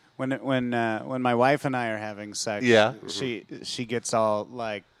 When my wife and I are having sex, Yeah. she gets all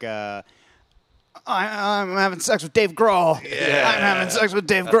like, I'm having sex with Dave Grohl. Yeah. I'm having sex with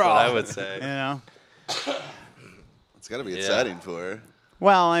Dave That's Grohl. what I would say. You know. It's got to be exciting for her.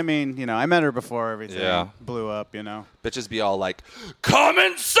 Well, I mean, I met her before everything Yeah. blew up. Bitches be all like, come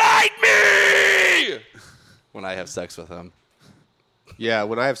inside me when I have sex with them. Yeah,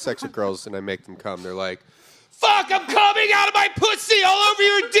 when I have sex with girls and I make them come, they're like, fuck, I'm coming out of my pussy all over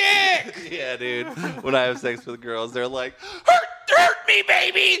your dick. Yeah, dude. When I have sex with girls, they're like, hurt me,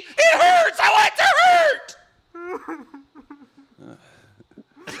 baby. It hurts. I want it to hurt.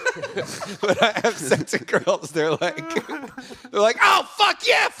 When I have sex with girls, they're like, oh fuck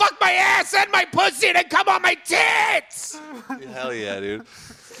yeah, fuck my ass and my pussy and then come on my tits. Hell yeah, dude.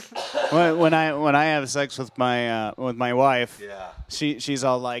 When I have sex with my wife, Yeah. she's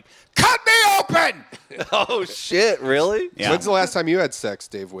all like, Cut me open. Oh, shit. Really? yeah. When's the last time you had sex,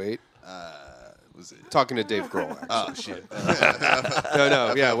 Dave Waite? Was it? Talking to Dave Grohl. Actually. Oh shit.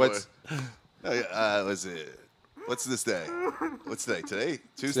 No, yeah. What's Was it? What's this day? What's today? Today?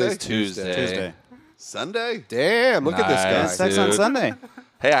 Tuesday? Today's Tuesday. Tuesday. Sunday? damn? Look at this guy. Nice. Sex on Dude. Sunday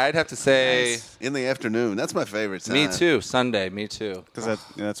Hey, I'd have to say, In the afternoon. That's my favorite time. me too. Sunday, me too. because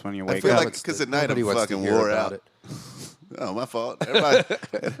that's when you I wake feel up. like because at night Nobody I'm wants to fucking hear wore about out. it. Oh, my fault. Everybody,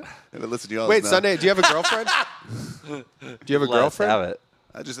 listen to y'all. Wait, now. Sunday? Do you have a girlfriend? Do you have a Let's girlfriend? have it.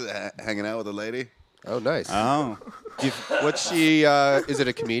 I just hanging out with a lady. Oh, nice. Oh, What's she? Is it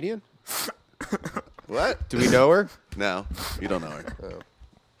a comedian? What? Do we know her? No, you don't know her.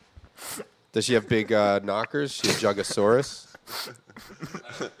 Does she have big knockers? She a Jugosaurus?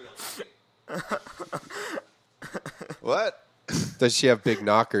 What? Does she have big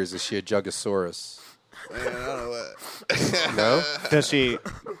knockers? Is she a Jugosaurus? Man, I don't know what. No. does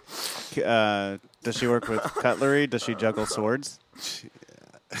she work with cutlery? Does she juggle swords?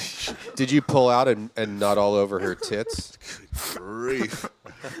 Did you pull out and nut all over her tits? Grief.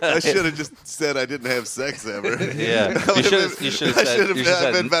 I should have just said I didn't have sex ever. Yeah. You should I have should have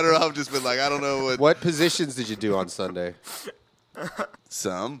said, been better off just been like, I don't know what. What positions did you do on Sunday?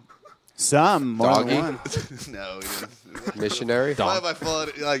 Some. Some more Doggy? than one. No. We didn't. Missionary? Why have I fallen?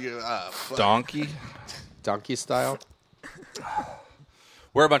 Like, fuck. donkey. Donkey style?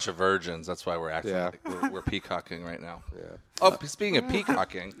 We're a bunch of virgins. That's why we're acting Yeah. like we're peacocking right now. Yeah. Oh, speaking of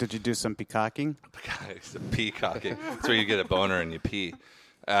peacocking, Did you do some peacocking? guys, peacocking. That's where you get a boner and you pee.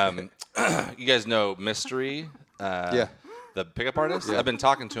 You guys know Mystery? Yeah. The pickup artist? Yeah. I've been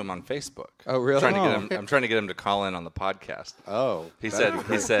talking to him on Facebook. Oh, really? I'm trying to get him to call in on the podcast. Oh, He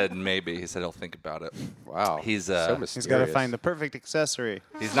said maybe. He said he'll think about it. wow. He's so mysterious. He's got to find the perfect accessory.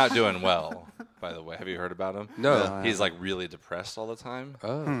 He's not doing well, by the way. Have you heard about him? No. He's like really depressed all the time.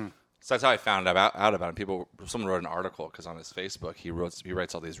 Oh. So that's how I found out about him. Someone wrote an article because on his Facebook he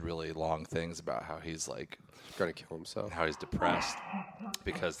writes all these really long things about how he's like Going to kill himself. how he's depressed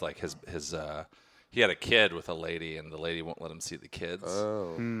because like his he had a kid with a lady and the lady won't let him see the kids.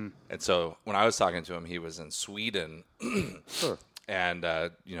 Oh. And so when I was talking to him, he was in Sweden and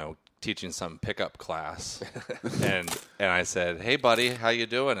teaching some pickup class. and I said, "Hey buddy, how you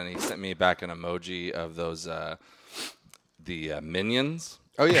doing?" And he sent me back an emoji of those the minions.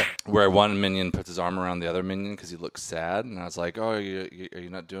 Oh, yeah. Where one minion puts his arm around the other minion because he looks sad, and I was like, "Oh, are you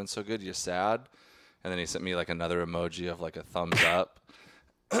not doing so good? You're sad." And then he sent me like another emoji of like a thumbs up,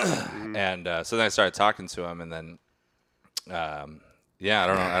 and so then I started talking to him, and then, I don't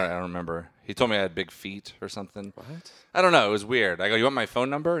know, I don't remember. He told me I had big feet or something. What? I don't know. It was weird. I go, "You want my phone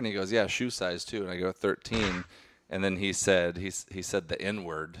number?" And he goes, "Yeah, shoe size too." And I go, 13. And then he said the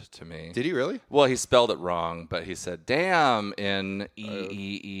N-word to me. Did he really? Well, he spelled it wrong, but he said, "Damn," Neeegar.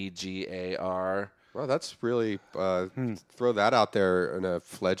 Well, that's really throw that out there in a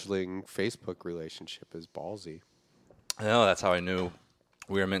fledgling Facebook relationship is ballsy. I know, that's how I knew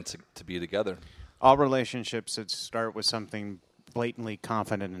we were meant to be together. All relationships should start with something blatantly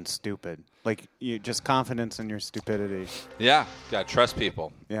confident and stupid. Like, you just confidence in your stupidity. Yeah, gotta trust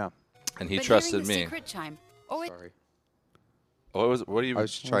people. Yeah. And he But trusted hearing the me. secret chime. Oh, Sorry. What do you? I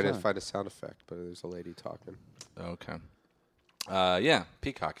was just trying to find a sound effect, but there's a lady talking. Okay. Yeah,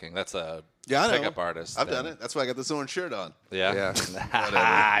 peacocking. That's a Yeah, I know. pickup artist. I've done it. That's why I got this orange shirt on. Yeah.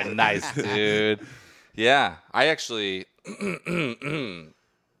 Yeah. Nice, dude. Yeah, I actually,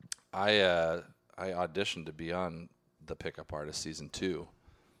 I auditioned to be on the Pickup Artist season 2.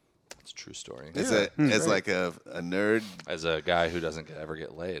 It's a true story. As like a nerd, As a guy who doesn't ever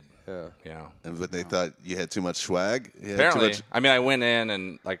get laid. Yeah. You know. but they thought you had too much swag. You had too Apparently, much- I mean, I went in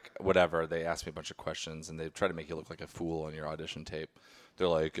and like whatever. They asked me a bunch of questions, and they try to make you look like a fool on your audition tape. They're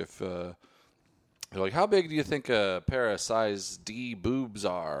like, how big do you think a pair of size D boobs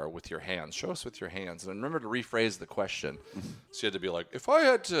are with your hands? Show us with your hands. And remember to rephrase the question. So you had to be like, if I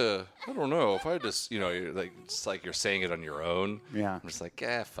had to, you're like, it's like you're saying it on your own. Yeah. I'm just like,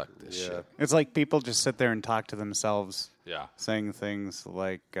 fuck this shit. It's like people just sit there and talk to themselves, Yeah. saying things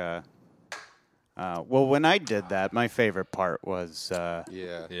like, well, when I did that, my favorite part was, Yeah.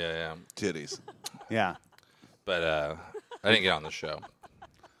 Yeah. titties. yeah. But I didn't get on the show.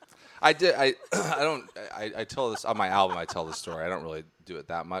 I did. I tell this on my album. I tell the story. I don't really do it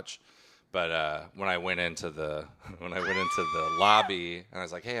that much, but when I went into the lobby and I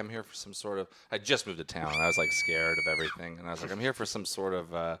was like, "Hey, I'm here for some sort of." I just moved to town. And I was like scared of everything, and I was like, "I'm here for some sort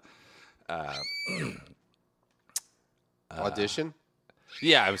of." Audition?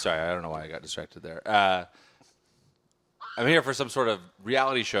 Yeah, I'm sorry. I don't know why I got distracted there. I'm here for some sort of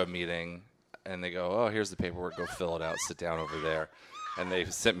reality show meeting, and they go, "Oh, here's the paperwork. Go fill it out. Sit down over there." And they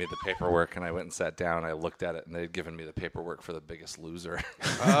sent me the paperwork, and I went and sat down. I looked at it, and they'd given me the paperwork for The Biggest Loser.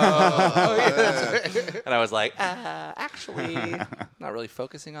 And I was like, actually, not really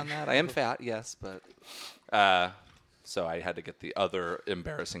focusing on that. I am fat, yes, but so I had to get the other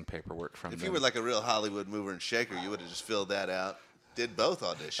embarrassing paperwork from If them. you were like a real Hollywood mover and shaker, you would have just filled that out. Did both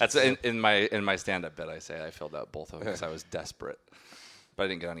auditions. That's in my stand-up bit. I say I filled out both of them because I was desperate, but I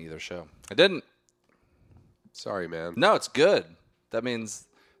didn't get on either show. I didn't. Sorry, man. No, it's good. That means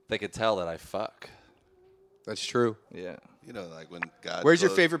they could tell that I fuck. That's true. Yeah. You know, like when God. Where's your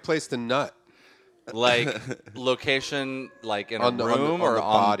closed- favorite place to nut? Like location, like in On a the- room on the or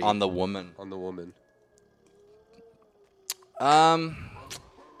body. on the woman? On the woman.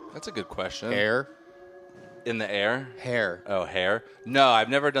 That's a good question. Hair? In the air? Hair. Oh, hair? No, I've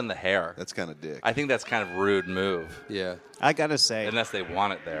never done the hair. That's kind of dick. I think that's kind of a rude move, Yeah. I gotta say, unless they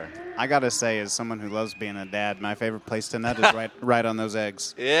want it there. as someone who loves being a dad, my favorite place to nut is right on those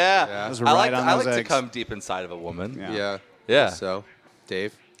eggs. Yeah, Those I are like right on I those like to eggs. come deep inside of a woman. Yeah. Yeah. Yeah. So,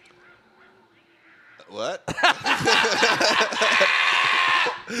 Dave? What?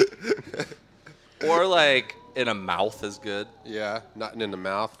 Or like in a mouth is good, Yeah. Nutting in the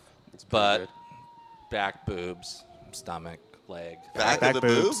mouth. It's pretty but good. back, boobs, stomach, leg, Back Back of the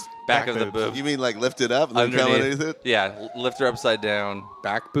boobs. boobs? back Back of the boobs. boob. You mean like lift it up and then come Underneath. underneath it? Yeah, lift her upside down.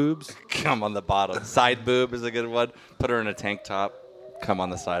 Back boobs? Come on the bottom. Side boob is a good one. Put her in a tank top. Come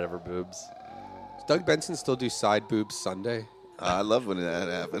on the side of her boobs. Does Doug Benson still do side boobs Sunday? I love when that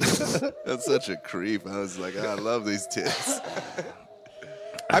happened. That's such a creep. I was like, I love these tits.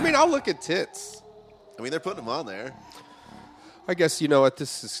 I mean, I'll look at tits. I mean, they're putting them on there. I guess you know what?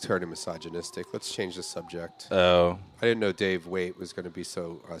 This is turning misogynistic. Let's change the subject. Oh. I didn't know Dave Waite was going to be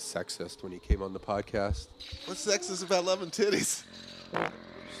so sexist when he came on the podcast. What's sexist about loving titties?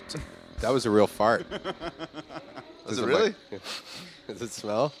 That was a real fart. Was it really? Does it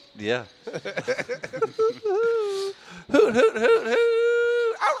smell? Yeah. Hoot, hoot, hoot,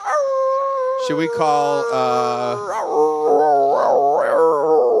 hoot. Ow, ow. Should we call?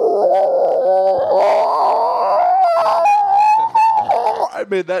 I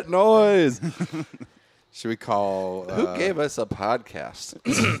made that noise. Should we call? Who gave us a podcast?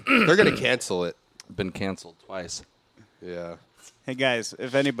 They're going to cancel it. Been canceled twice. Yeah. Hey guys,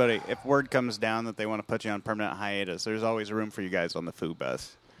 if word comes down that they want to put you on permanent hiatus, there's always room for you guys on the food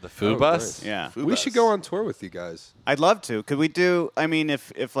bus. The food Oh, bus? nice. Yeah. We should go on tour with you guys. I'd love to. Could we do? I mean,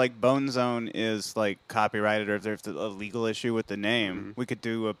 if like Bone Zone is like copyrighted, or if there's a legal issue with the name, we could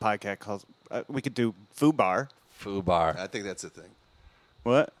do a podcast called. We could do Foo Bar. Food bar. I think that's a thing.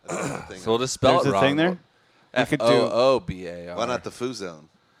 What? So we'll just spell There's it a wrong. thing there. We could do F-O-O-B-A-R. Why not the Foo Zone?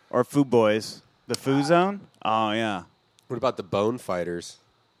 or Foo Boys. The Foo Zone. Oh yeah. What about the Bone Fighters?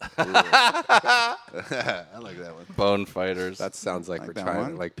 I like that one. Bone fighters. That sounds like, Like we're that trying.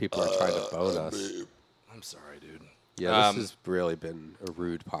 one? Like people are trying to bone us. I'm sorry, dude. Yeah, this has really been a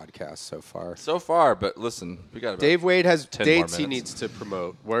rude podcast so far. So far, but listen, we got about Dave Wade has 10 more dates he minutes. needs to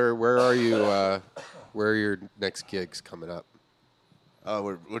promote. Where are you? Where are your next gigs coming up?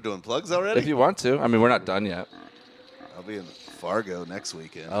 Oh, we're doing plugs already? If you want to. I mean, we're not done yet. I'll be in Fargo next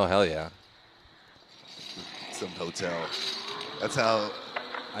weekend. Oh, hell yeah. Some hotel. That's how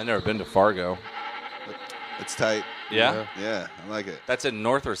I've never been to Fargo. it's tight. Yeah? Yeah, I like it. That's in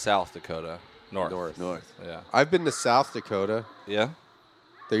North or South Dakota? North. North. Yeah. I've been to South Dakota. Yeah?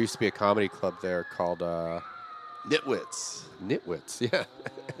 There used to be a comedy club there called Nitwits. Nitwits. Yeah. Yeah,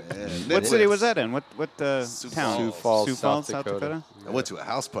 What Nitwits. city was that in? What Sioux town? Falls. Sioux Falls, South Dakota. I went to a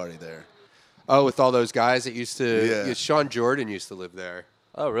house party there. Oh, with all those guys that used to. Yeah. Sean Jordan used to live there.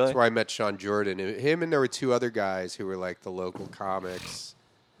 Oh, really? That's where I met Sean Jordan. Him and there were two other guys who were like the local comics.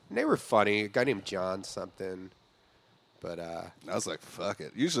 And they were funny. A guy named John something. But I was like, fuck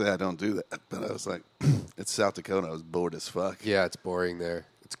it. Usually I don't do that. But I was like, it's South Dakota. I was bored as fuck. yeah, it's boring there.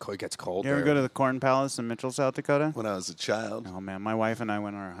 It gets cold You ever there. go to the Corn Palace in Mitchell, South Dakota? When I was a child. Oh man, my wife and I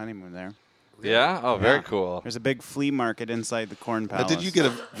went on our honeymoon there. Yeah? Oh, very Yeah. cool. There's a big flea market inside the Corn Now, Palace. did you get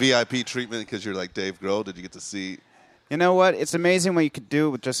a VIP treatment because you're like Dave Grohl? Did you get to see? You know what? It's amazing what you could do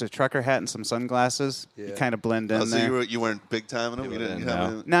with just a trucker hat and some sunglasses. You Yeah. kind of blend in Oh, so there. you weren't big timing them? You didn't you know.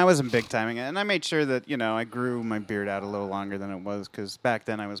 know? No, I wasn't big timing it, and I made sure that I grew my beard out a little longer than it was because back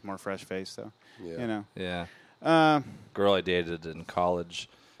then I was more fresh faced. So, Yeah. Yeah. Girl I dated in college.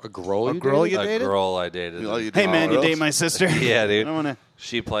 A Grohl? Grohl you A dated? girl I dated. Oh, you Hey did man, you girls? date my sister? Yeah, dude. I don't want to.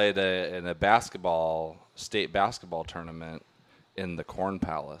 She played in a state basketball tournament in the Corn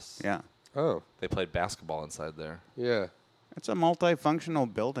Palace. Yeah, Oh, They played basketball inside there. yeah. it's a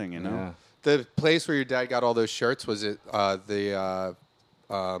multifunctional building. Yeah. The place where your dad got all those shirts, was it the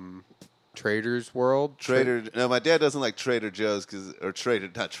Trader's World? No, my dad doesn't like Trader Joe's not Trader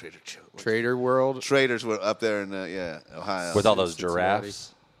Joe. Trader World? Traders were up there in Ohio. With all those Cincinnati.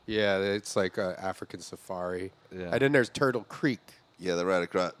 giraffes. Yeah, it's like African safari. Yeah. And then there's Turtle Creek. Yeah, they're right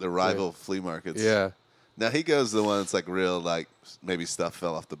across the rival flea markets. Yeah. Now he goes to the one that's like real, like maybe stuff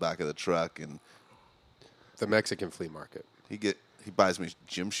fell off the back of the truck, and The Mexican flea market. he buys me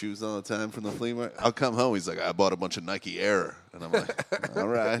gym shoes all the time from the flea market. I'll come home, he's like, I bought a bunch of Nike Air, and I'm like, all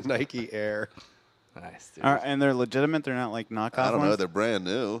right. Nike Air. Nice, dude. And they're legitimate. They're not like knockoff. I don't know. ones? They're brand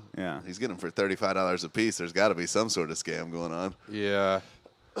new. Yeah. He's getting them for $35 a piece. There's got to be some sort of scam going on. Yeah.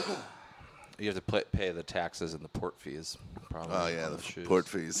 You have to pay the taxes and the port fees. Probably. Oh yeah, on the shoes. port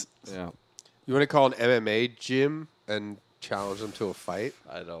fees. Yeah. You want to call an MMA gym and challenge them to a fight?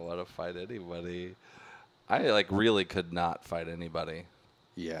 I don't want to fight anybody. I really could not fight anybody.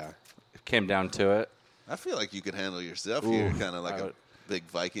 Yeah. It came down to it. I feel like you could handle yourself. You're kind of like a big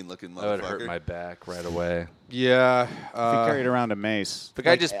Viking-looking motherfucker. I would hurt my back right away. Yeah. If you carried around a mace. If a guy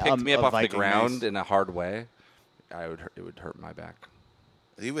like, just picked me up a off the Viking ground mace. in a hard way, it would hurt my back.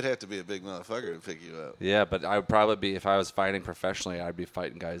 He would have to be a big motherfucker to pick you up. Yeah, but I would probably be, if I was fighting professionally, I'd be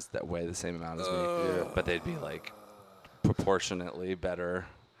fighting guys that weigh the same amount as me. Yeah. But they'd be proportionately better.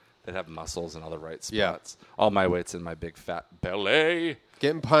 They'd have muscles in all the right spots. Yeah. All my weight's in my big fat belly.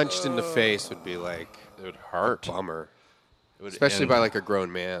 Getting punched in the face would be like It would hurt. a bummer. It would Especially end- by like a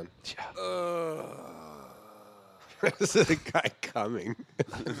grown man. Yeah. This is a guy coming.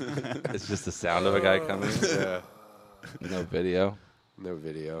 It's just the sound of a guy coming. Yeah. No video. No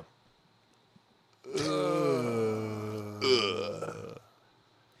video.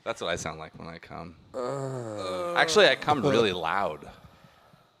 That's what I sound like when I come. Actually, I come really loud.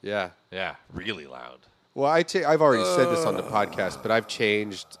 Yeah. Yeah, really loud. Well, I've already said this on the podcast, but I've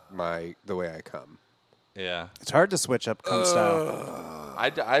changed the way I come. Yeah. It's hard to switch up cum style.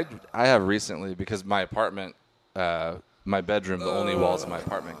 I have recently, because my apartment, my bedroom, the only walls in my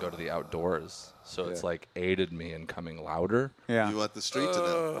apartment go to the outdoors. So it's like aided me in coming louder. Yeah. You want the street to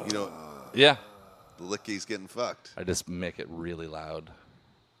know. You know, Yeah. the licky's getting fucked. I just make it really loud.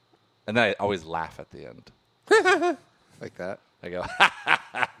 And then I always laugh at the end. Like that. I go,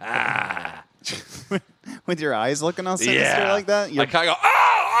 With your eyes looking all sinister like that? I kind of go,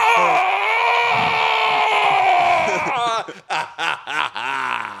 oh!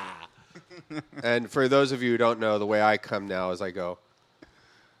 And for those of you who don't know, the way I come now is I go,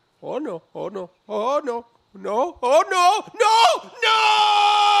 oh no, oh no, oh no, no, oh no, no, no!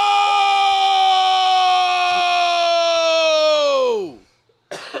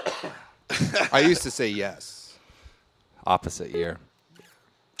 I used to say yes. Opposite year.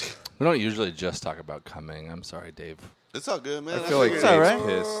 We don't usually just talk about coming. I'm sorry, Dave. It's all good, man. I feel like Dave's figured- right.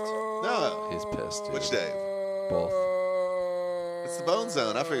 pissed. No. He's pissed. Dude. Which Dave? Both. It's the Bone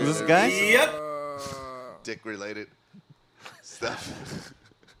Zone. I figured This there guy? was Yep. dick-related stuff.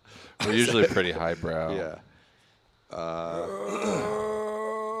 We're usually pretty highbrow. Yeah.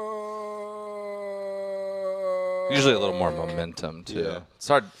 Usually a little more momentum, too. Yeah. It's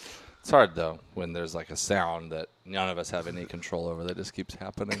hard though, when there's like a sound that none of us have any control over that just keeps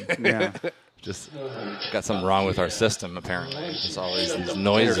happening. Yeah. Just got something wrong with our system, apparently. There's always these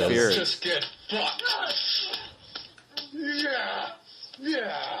noises. Interference. Just get fucked. Yeah.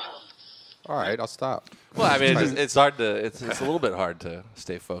 All right, I'll stop. Well, I mean, it's hard to. It's a little bit hard to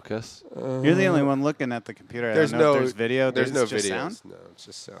stay focused. You're the only one looking at the computer. I There's don't know no if there's video. There's no It's just videos. sound? No, it's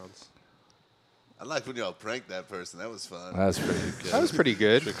just sounds. I like when y'all pranked that person. That was fun. That's pretty good. That was pretty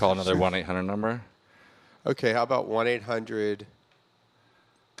good. Should we call another 1-800 number? Okay, how about 1-800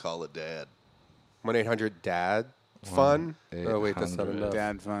 Call it dad. 1-800-DAD fun? Oh wait, that's not 1-800 enough.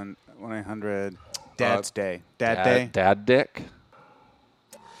 Dad Fun 1-800 Dad's Day. Dad Day. Dad dick.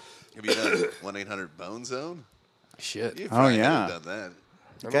 Have you done 1-800-BONE ZONE? Shit. You Oh, probably yeah. have done that. You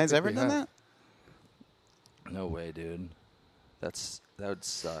don't guys think ever we done have. that? No way, dude. That would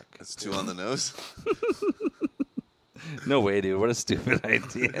suck. It's too on the nose. No way, dude. What a stupid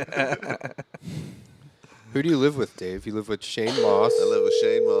idea. Who do you live with, Dave? You live with Shane Moss. I live with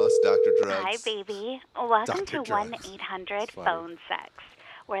Shane Moss, Dr. Drugs. Hi, baby. Welcome Dr. to Drugs. 1-800-PHONE SEX,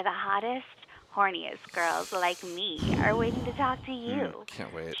 where the hottest, horniest girls like me are waiting to talk to you.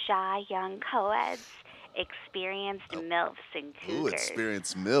 Can't wait. Shy young co-eds, experienced MILFs and Ooh, cougars.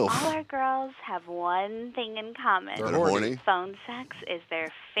 experienced MILF. All our girls have one thing in common. They're horny. Phone sex is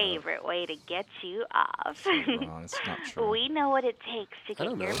their favorite way to get you off. No, it's not true. We know what it takes to I get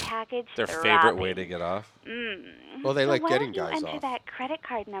don't your know. package Their throbbing. favorite way to get off? Well, they So like why getting don't you guys enter off. that credit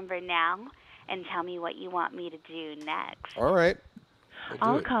card number now and tell me what you want me to do next. All right. We'll do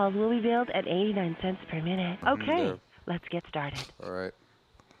All it. calls will be billed at 89 cents per minute. Okay, No. let's get started. All right.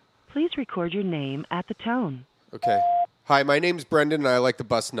 Please record your name at the tone. Okay. Hi, my name's Brendan, and I like to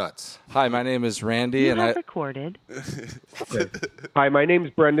bust nuts. Hi, my name is Randy, You and have I. recorded. Hi, my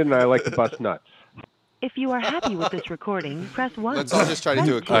name's Brendan, and I like to bust nuts. If you are happy with this recording, press 1. Let's all just try to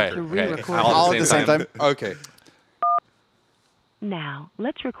do it Press quicker. 2 to Okay, re-record. All at the same time. Okay. Now,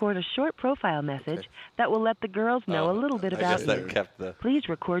 let's record a short profile message that will let the girls know a little bit I about guess that you. kept the. Please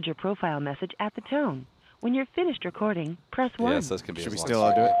record your profile message at the tone. When you're finished recording, press 1. Yes, this can be. Should we as long still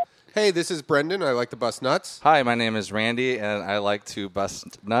as all do it? Hey, this is Brendan. I like to bust nuts. Hi, my name is Randy, and I like to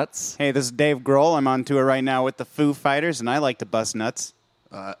bust nuts. Hey, this is Dave Grohl. I'm on tour right now with the Foo Fighters, and I like to bust nuts.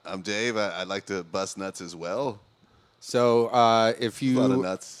 I'm Dave. I'd like to bust nuts as well. So if A lot of you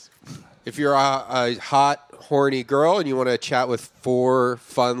nuts. if you're a hot, horny girl and you want to chat with 4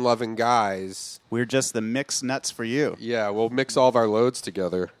 fun-loving guys, We're just the mixed nuts for you. yeah, we'll mix all of our loads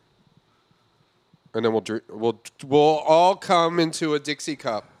together, and then we'll all come into a Dixie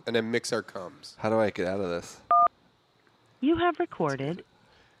cup and then mix our cums. How do I get out of this? You have recorded.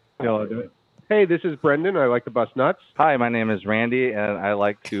 Hey, this is Brendan. I like to bust nuts. Hi, my name is Randy, and I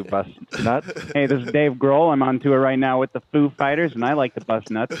like to bust nuts. Hey, this is Dave Grohl. I'm on tour right now with the Foo Fighters, and I like to bust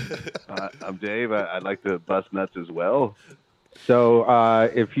nuts. I'm Dave. I'd like to bust nuts as well. So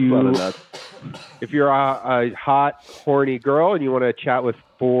if A lot of nuts. you're a hot, horny girl and you want to chat with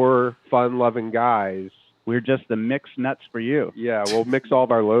 4 fun-loving guys, We're just the mixed nuts for you. yeah, we'll mix all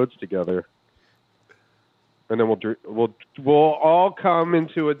of our loads together, and then we'll all come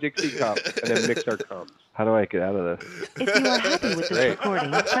into a Dixie cup and then mix our cums. How do I get out of this? If you are happy with this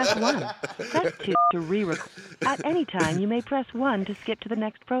recording, press 1. Press 2 to re-record. At any time, you may press 1 to skip to the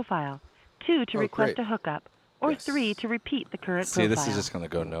next profile, 2 to request great. a hookup, or 3 to repeat the current See, profile. this is just going to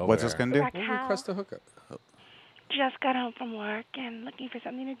go nowhere. What's this going to do? Like We'll how request a hookup. just got home from work and looking for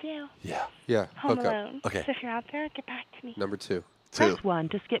something to do. Yeah. Yeah, Home hookup. alone. Okay. So if you're out there, get back to me. Number 2. Press 1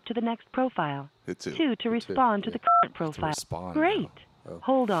 to skip to the next profile, Hit 2. 2 to respond to the current profile. respond Great. now. Oh.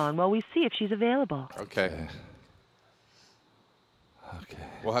 Hold on while we see if she's available. Okay. Okay.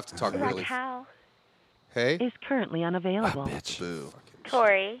 We'll have to talk Like really. how Hey? Is currently unavailable. Bitch. Boo.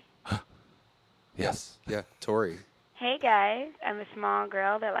 Tori. Yes. Yeah, Tori. Hey guys, I'm a small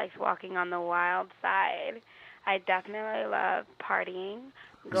girl that likes walking on the wild side. I definitely love partying,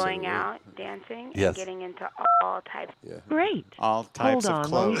 going out, dancing, Yes. and getting into all types. Yeah. Great. All types Hold of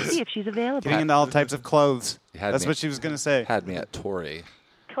on while we clothes. see if she's available. Getting into all types of clothes. You had That's me- what she was going to say. Had me at Tory.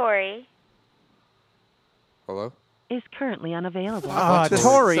 Tori. Hello? Is currently unavailable. Ah, This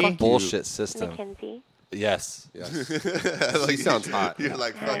Tori. is a bullshit system. Mackenzie. Yes. Yes. Like, She sounds hot. You're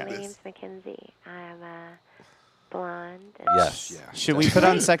like, Hi, fuck my this. name's Mackenzie. I'm blonde. Yes. Yeah. Should we put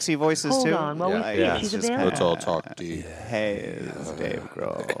on sexy voices Hold too? on while we Yeah. see Yeah. if she's Just available. Let's all talk D. Hey, it's Dave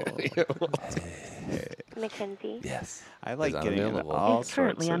Grohl. Mackenzie. Yes. I like Is getting into unavailable. all Is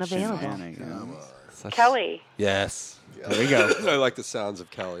currently sorts of unavailable. shenanigans. Such- Kelly. Yes. There we go. I like the sounds of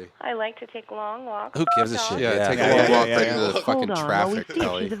Kelly. I like to take long walks. Who gives a with shit? dogs. Yeah, take Yeah, a long yeah, walk yeah, right yeah. into the fucking Hold on while we traffic, see if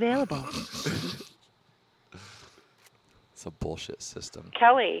Kelly. she's available. It's a bullshit system.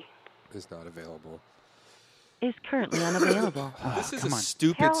 Kelly. Is not available. Is currently unavailable. This is come a on.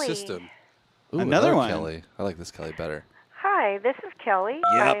 stupid Kelly. system. Ooh, Another one. Kelly. I like this Kelly better. Hi, this is Kelly.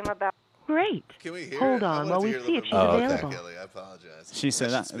 Yep. I'm about. Great. Can we hear Hold it? I on wanted while to we hear a see little if bit she's more Oh, about okay. available. Kelly, I apologize. She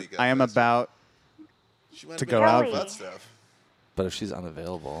said, I should speak up I am faster. about She might to have go been out. about stuff. But if she's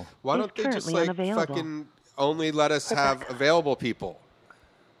unavailable, Why Is don't they just currently like unavailable. fucking only let us have available people?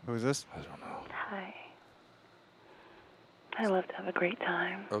 Who's this? I don't know. Hi. I love to have a great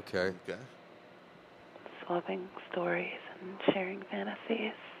time, Okay. Okay. swapping stories and sharing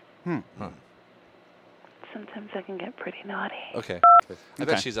fantasies. Huh. Sometimes I can get pretty naughty. Okay. I Okay.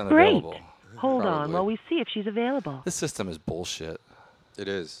 bet she's Great. unavailable. Hold on Probably. while we see if she's available. This system is bullshit. It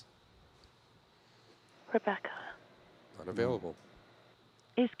is. Rebecca. Unavailable.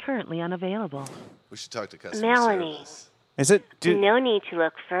 Is currently unavailable. We should talk to customer Melanie. service. Is it? No need to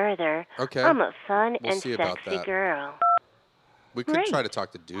look further. Okay. I'm a fun We'll and see about sexy that. girl. We could Great. try to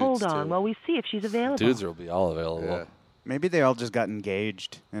talk to dudes Hold on too. while we see if she's available. Dudes will be all available. Yeah. Maybe they all just got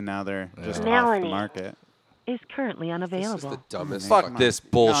engaged and now they're just off the Melanie. market. Is currently This is unavailable. the dumbest. Fuck fucking- this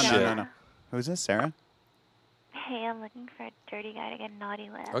bullshit. No. Who's this, Sarah? Hey, I'm looking for a dirty guy to get naughty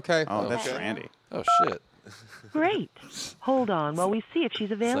with. Okay. Oh, that's Okay. Randy. Oh shit. Great. Hold on while we see if she's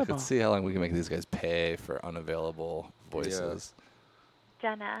So I available. can see how long we can make these guys pay for unavailable voices.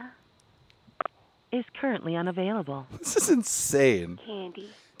 Jenna. Is currently unavailable. This is insane. Candy.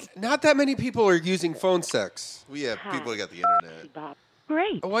 Not that many people are using phone sex. We have people that got the internet. Bob.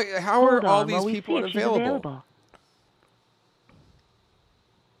 Great. Why, how Hold are all on while these we people see if she's unavailable? available.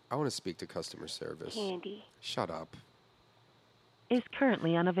 I want to speak to customer service. Candy. Shut up. Is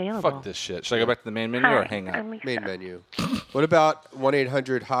currently unavailable. Fuck this shit. Should I go back to the main menu or hang out? Main menu. What about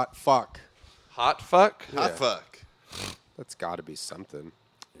 1-800-HOT-FUCK? Hot fuck? Hot Yeah. fuck. That's got to be something.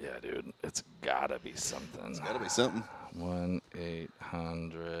 Yeah, dude. It's gotta be something. Gotta be something.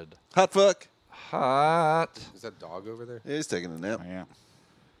 1-800 Hot fuck. hot. Is that dog over there? Yeah, he's taking a nap. Oh, yeah.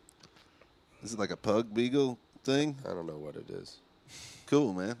 Is it like a pug beagle thing? I don't know what it is.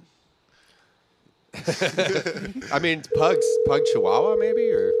 Cool, man. I mean, pug chihuahua maybe,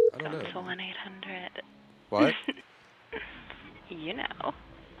 or I don't know. To 1-800. What? You know,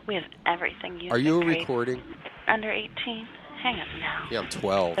 we have everything you Are you crave. recording? Under 18, hang up now. Yeah, I'm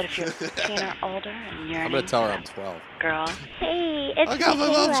 12. But if you're 15 or older and you're I'm gonna tell her I'm 12. girl, Hey, it's I got my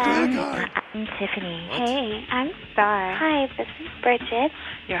mom's credit card. I'm Tiffany. Hey, I'm Star. Hi, this is Bridget.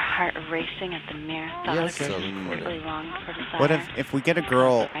 your heart racing at the mere thought Yes, of your I'm secretly longed for desire. What if we get a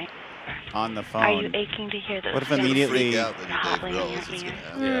girl Right? on the Are you phone? aching to hear those What if things immediately- Freak out that hotly you're Dave in Grohl. your It's ear?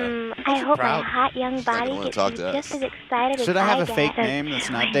 gonna happen. I hope proud. my hot young not gonna body wanna gets talk you to just us. as excited Should as I have a get. fake name that's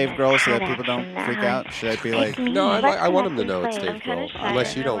not Dave Grohl so that people don't freak out? Should I be like, No, I want him to know it's I'm Dave kinda Grohl. shy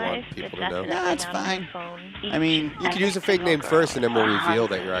Unless in you real don't want life, people but to know. No, it's fine. I mean, You could use a fake name first, and then we'll reveal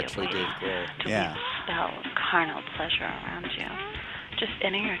that you're actually Dave Grohl. yeah. Spell carnal pleasure around you. Just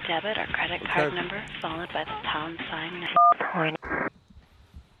enter your debit or credit card Okay. number followed by the pound sign.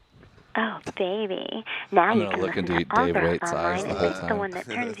 Oh, baby. Now I'm you gonna can look listen into to Dave other Waite's eyes online the and whole pick the time. one that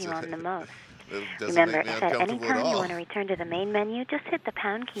turns you on the most. It doesn't Remember, make me if at any uncomfortable at time you all. want to return to the main menu, just hit the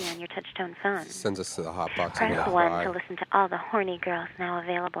pound key on your touch-tone phone. Sends us to the hot box. Press and 1 to listen to all the horny girls now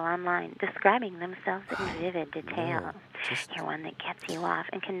available online, describing themselves in vivid detail. Hear one that gets you off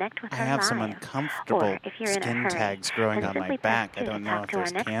and connect with I her have live. some uncomfortable Or if you're in a skin hurry, tags growing then on my simply back. press I 2 don't to know talk if to our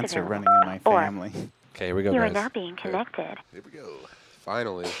there's next cancer available. running in my Or family. Okay, here we go, you are guys. now being connected. Here we go.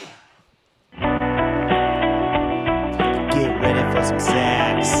 Finally. Get ready for some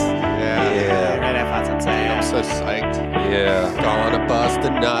sex. Yeah. Get ready for some I'm sex. so psyched. Yeah. Gonna bust a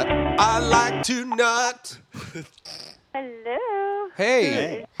nut. I like to nut. Hello.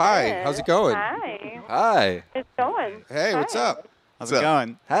 Hey. Hi. How's it going? Hi. Hi. It's going. Hey, what's Hi. up? How's it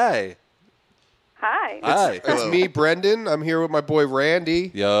going? Hey. Hi. Hi. It's me, Brendan. I'm here with my boy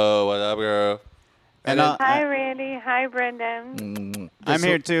Randy. Yo, what up, girl? And Hi, Randy. Hi, Brendan. I'm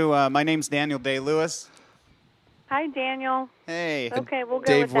here too. My name's Daniel Day-Lewis. Hi, Daniel. Hey. Okay, we'll go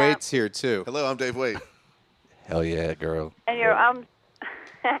Dave with that. Waite's here too. Hello, I'm Dave Waite. Hell yeah, girl. And you're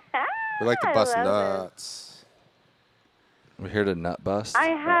We like to I bust love nuts. We're here to nut bust. I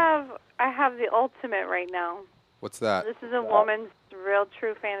have the ultimate right now. What's that? This is a woman's real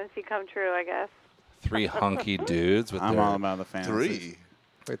true fantasy come true, I guess. 3 hunky dudes with I'm their... all about the fantasy. 3.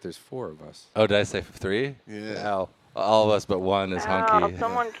 Wait, there's 4 of us. Oh, did I say 3? Yeah. Ow. All of us but one is hunky. Oh,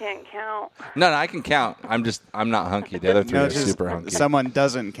 someone can't count. No, I can count. I'm not hunky. The other 3 No, are just super hunky. someone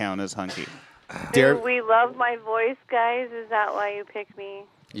doesn't count as hunky. Dare- Do we love my voice, guys? Is that why you picked me?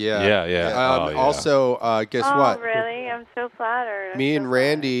 Yeah. Yeah. Oh, yeah. Also, guess Oh, what? really? I'm so flattered. Me I'm and so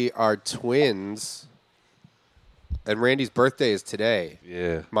Randy are twins. And Randy's birthday is today.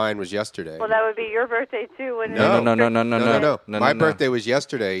 Yeah. Mine was yesterday. Well, that would be your birthday too, wouldn't No. it? My birthday was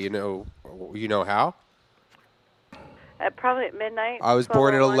yesterday. You know how? Probably at midnight. I was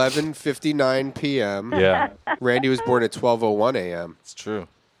born at 12:01. 11:59 p.m. Yeah. Randy was born at 12:01 a.m. It's true.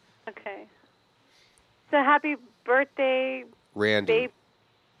 Okay. So happy birthday, Randy. babe,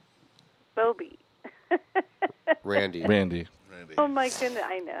 Bobby. Randy. Randy. Oh my goodness,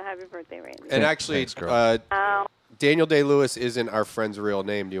 I know. Happy birthday, Randy. And actually, Thanks, girl. Daniel Day-Lewis isn't our friend's real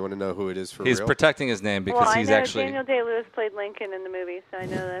name. Do you want to know who it is for He's real? protecting his name because well, he's I know actually... Daniel Day-Lewis played Lincoln in the movie, so I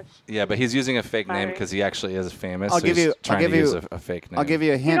know that. Yeah, but he's using a fake name Sorry. because he actually is famous. I'll so give he's you- I'll trying give to use you- a fake name. I'll give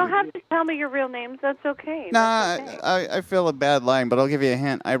you a You hint. don't have to tell me your real names. That's okay. Nah, That's okay. I feel a bad lying, but I'll give you a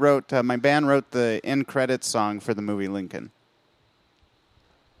hint. I wrote my band wrote the end credits song for the movie Lincoln.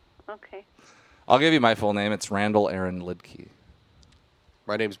 Okay. I'll give you my full name. It's Randall Aaron Lidke.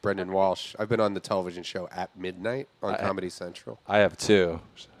 My name's Brendan Walsh. I've been on the television show At Midnight on Comedy Central. I have 2.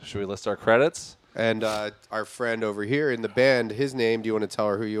 Should we list our credits? And our friend over here in the band, his name, do you want to tell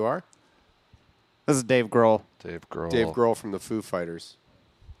her who you are? This is Dave Grohl. Dave Grohl. Dave Grohl from the Foo Fighters.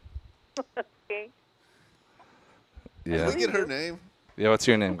 Okay. Yeah. Did we get her name? Yeah, what's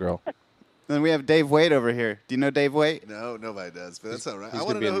your name, girl? Then we have Dave Waite over here. Do you know Dave Waite? No, nobody does, but that's all right. he's I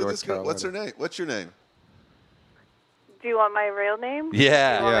want gonna to be know in who North this girl. What's her Carolina. name? What's your name? Do you want my real name?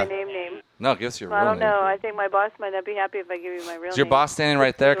 Yeah. Do you want Yeah. my name? No, give us your Well, I real don't name. know. I think my boss might not be happy if I give you my real Is name. your boss standing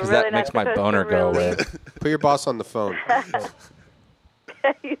right there? Because Really that not makes my supposed to boner go really- away. Put your boss on the phone.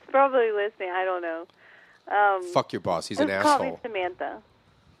 He's probably listening. I don't know. Fuck your boss. He's an Just call me asshole. Samantha.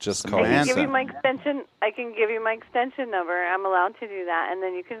 Just I call can me give you Sam. my extension. I can give you my extension number. I'm allowed to do that, and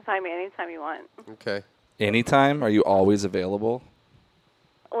then you can find me anytime you want. Okay. Anytime? Are you always available?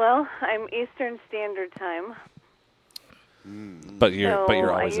 Well, I'm Eastern Standard Time. But you're so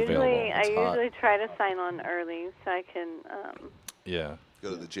always available. I That's hot. usually try to sign on early so I can Yeah.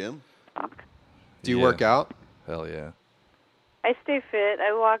 Go to the gym? talk. Do you Yeah. work out? Hell yeah. I stay fit.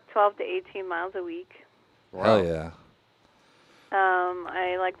 I walk 12 to 18 miles a week. Hell yeah.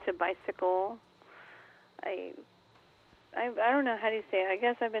 I like to bicycle. I don't know, how do you say it? I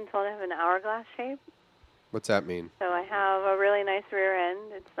guess I've been told I have an hourglass shape. What's that mean? So I have a really nice rear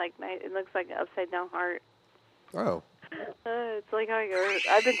end. It's like it looks like an upside down heart. Oh. It's like how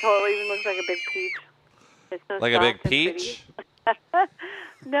I've been told it even looks like a big peach. It's so Like a soft big and pretty. peach?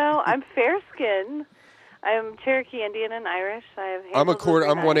 No, I'm fair skinned. I'm Cherokee Indian and Irish. I have I'm handles of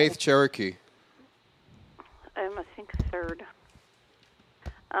I'm green 1/8 Cherokee. I'm I think a third.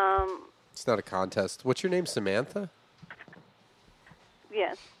 It's not a contest. What's your name, Samantha?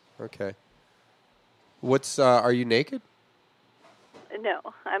 Yes. Okay. What's are you naked? No,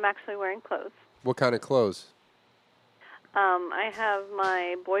 I'm actually wearing clothes. What kind of clothes? I have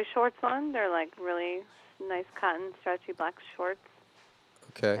my boy shorts on. They're like really nice cotton, stretchy black shorts.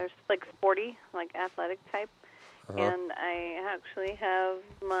 Okay. They're like sporty, like athletic type. Uh-huh. And I actually have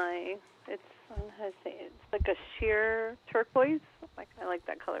my, I don't know how to say it. It's like a sheer turquoise. Like I like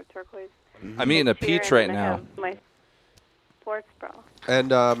that color, turquoise. I'm eating a Sheer, peach and right then I now. have my, sports bra.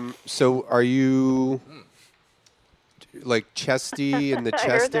 And so are you like chesty in the I heard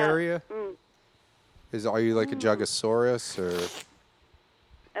chest that. area? Are you like a jugosaurus or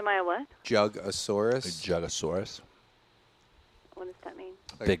Am I a what? jugosaurus? Jugosaurus. What does that mean?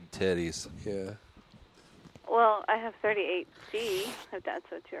 Big titties. Yeah. Well, I have 38C, if that's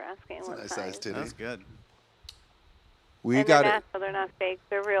what you're asking. It's a What nice size? size titty. That's good. We And got they're it. natural, they're not fake.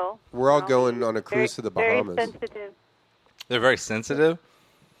 They're real. We're all They're going on a cruise to the Bahamas. Very sensitive. They're very sensitive.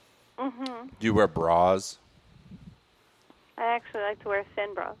 Mm-hmm. Do you wear bras? I actually like to wear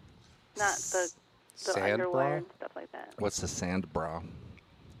thin bras, not the Sand underwear bra? and stuff like that. What's the sand bra?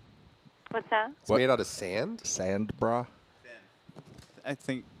 What's that? It's made out of sand? Sand bra? I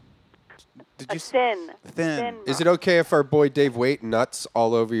think. Did A you thin. thin? Is it okay if our boy Dave Waite nuts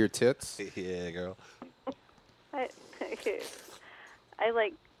all over your tits? Yeah, girl. I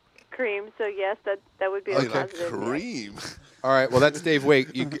like cream, so yes, that would be a Oh, you like positive. cream? All right. Well, that's Dave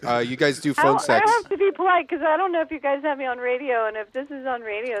Waite. You guys do I phone sex. have to be polite because I don't know if you guys have me on radio, and if this is on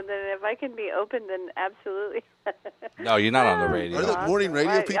radio, then if I can be open, then absolutely. No, you're not on the radio. Are the morning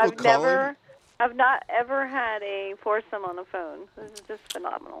radio people calling? I've not ever had a foursome on the phone. This is just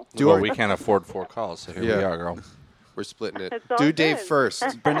phenomenal. Well, we can't afford 4 calls, so here we are, girl. We're splitting it. It's all Do Dave good. first.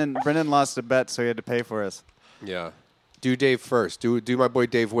 Brendan lost a bet, so he had to pay for us. Yeah. Do Dave first. Do my boy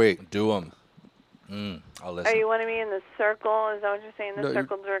Dave Waite. Do him. I'll listen. Are you wanting me in the circle? Is that what you're saying? The No,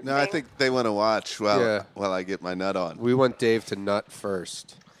 circle jerk No, I thing? think they want to watch while I get my nut on. We want Dave to nut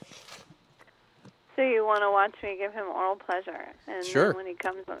first. So you want to watch me give him oral pleasure, and Sure. then when he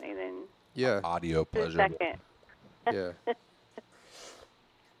comes on me, then Yeah. Audio the pleasure. second. Yeah.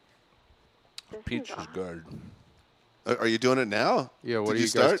 Peach is good. Are you doing it now? Yeah, what Did are you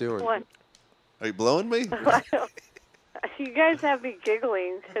start? guys doing? What? Are you blowing me? You guys have me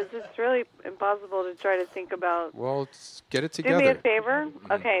giggling because it's really impossible to try to think about. Well, get it Do me a together. favor.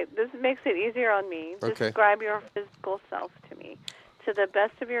 Okay, this makes it easier on me. Okay. Describe your physical self to me, to the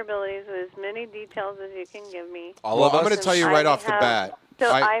best of your abilities, with as many details as you can give me. Well, I'm going to tell you right off the bat.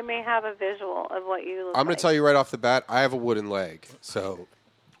 So I may have a visual of what you look I'm going like. to tell you right off the bat. I have a wooden leg, so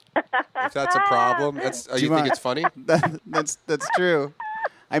if that's a problem, you think it's funny? That's true.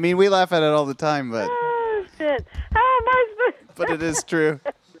 I mean, we laugh at it all the time, but Oh, shit. How am I supposed but it is true.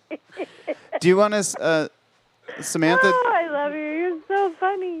 Do you want us, Samantha? Oh, I love you. You're so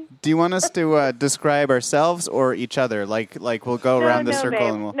funny. Do you want us to describe ourselves or each other? Like we'll go around the circle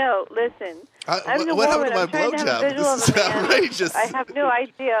babe. and we'll. No, listen. I'm the what woman. happened to my I'm trying to have a blowjob? visual This of is a man. outrageous. I have no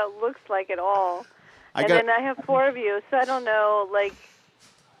idea what it looks like at all. I And got- then I have 4 of you, so I don't know, like,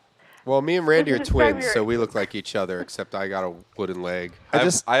 Well, me and Randy are Describe twins, your- so we look like each other, except I got a wooden leg.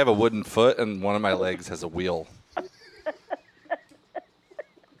 I have a wooden foot, and one of my legs has a wheel.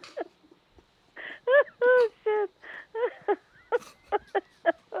 oh, shit.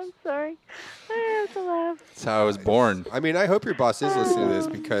 I'm sorry. I have to laugh. That's how I was born. I mean, I hope your boss is listening to this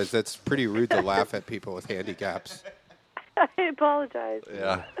because that's pretty rude to laugh at people with handicaps. I apologize.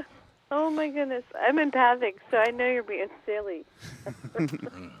 Yeah. Oh, my goodness. I'm empathic, so I know you're being silly.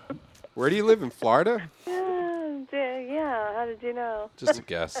 Where do you live, in Florida? Yeah, how did you know? Just a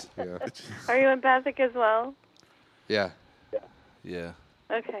guess. Yeah. Are you empathic as well? Yeah. Yeah.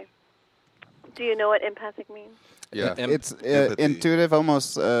 Okay. Do you know what empathic means? Yeah. It's intuitive,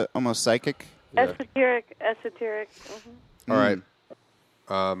 almost psychic. Esoteric. Mm-hmm. All right.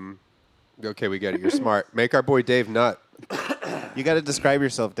 Okay, we get it. You're smart. Make our boy Dave nut. You got to describe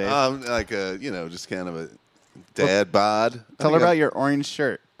yourself, Dave. Like a, just kind of a dad bod. Tell her about your orange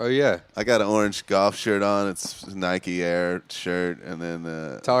shirt. Oh, yeah. I got an orange golf shirt on. It's a Nike Air shirt. And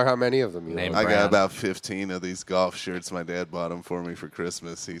then Tell her how many of them you Name have. I got brand. about 15 of these golf shirts. My dad bought them for me for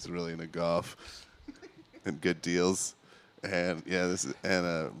Christmas. He's really into golf and good deals. And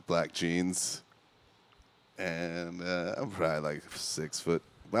black jeans. And I'm probably like 6 foot.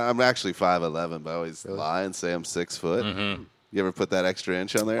 Well, I'm actually 5'11", but I always lie and say I'm 6 foot. Mm-hmm. You ever put that extra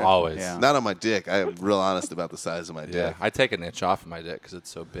inch on there? Always. Yeah. Not on my dick. I am real honest about the size of my Yeah. dick. I take an inch off of my dick because it's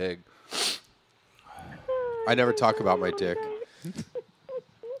so big. I never talk about my dick.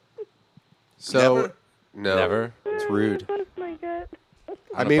 So, Never? no. Never? It's rude. Oh, my God.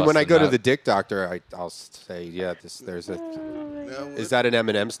 I mean, when I go to the dick doctor, I'll say, yeah, there's a... Is that an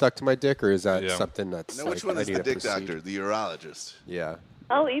M&M stuck to my dick, or is that something that's... No, which like, one I is need the a dick procedure? doctor? The urologist. Yeah.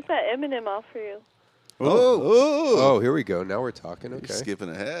 I'll eat that M&M off for you. Oh, here we go. Now we're talking. Okay. You're skipping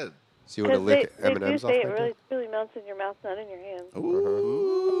ahead. So you want to lick they do M&Ms off say it my really, dick? really melts in your mouth, not in your hand.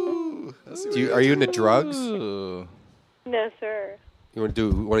 Ooh. Are you into drugs? Ooh. No, sir. You want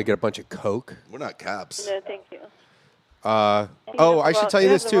to get a bunch of coke? We're not cops. No, thank you. I should tell you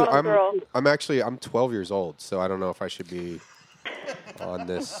this too. I'm 12 years old, so I don't know if I should be. on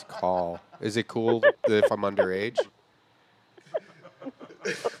this call. Is it cool if I'm underage?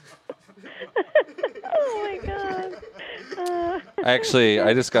 Oh my god.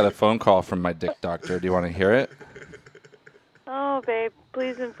 I just got a phone call from my dick doctor. Do you want to hear it? Oh, babe,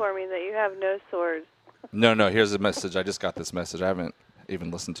 please inform me that you have no sores. No, here's a message. I just got this message. I haven't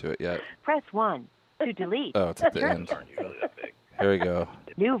even listened to it yet. Press 1 to delete. Oh, it's at the end. Here we go.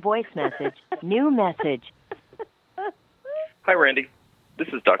 New voice message. New message. Hi, Randy. This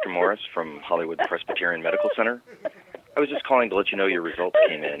is Dr. Morris from Hollywood Presbyterian Medical Center. I was just calling to let you know your results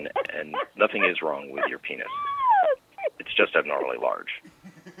came in, and nothing is wrong with your penis. It's just abnormally large.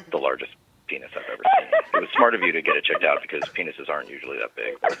 The largest penis I've ever seen. It was smart of you to get it checked out because penises aren't usually that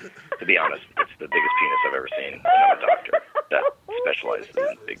big. But to be honest, it's the biggest penis I've ever seen, and I'm a doctor that specializes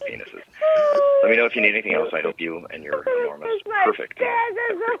in big penises. Let me know if you need anything else. I hope you and your enormous perfect penis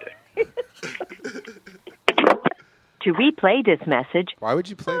have a great day. To replay this message. Why would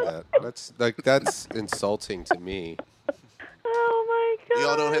you play that? That's insulting to me. Oh my god.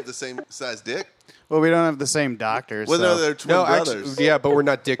 Y'all don't have the same size dick? Well, we don't have the same doctor. Well, so. no, they're twin brothers. Actually, yeah, but we're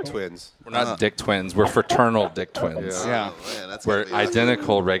not dick twins. We're not dick twins. We're fraternal dick twins. Yeah. Oh, man, that's We're gotta be awesome.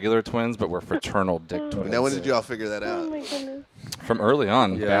 identical regular twins, but we're fraternal dick twins. Now, when did y'all figure that Oh out? my goodness. From early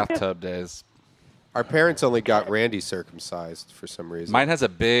on, Yeah. bathtub days. Our parents only got Randy circumcised for some reason. Mine has a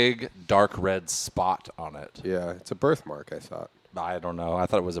big dark red spot on it. Yeah, it's a birthmark, I thought. I don't know. I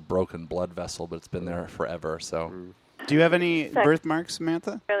thought it was a broken blood vessel, but it's been there forever. So, Do you have any birthmarks,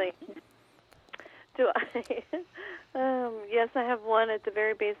 Samantha? Really? Do I? Yes, I have one at the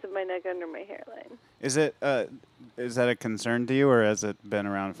very base of my neck under my hairline. Is that a concern to you, or has it been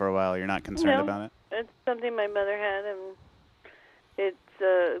around for a while? You're not concerned No, about it? it's something my mother had, and it's,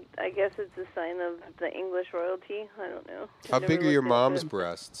 I guess it's a sign of the English royalty. I don't know. How I've big never are your looked mom's into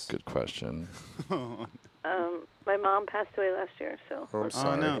breasts? good question. My mom passed away last year, so. Oh, I'm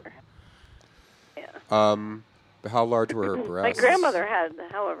sorry. no. Yeah. How large were her My breasts? grandmother had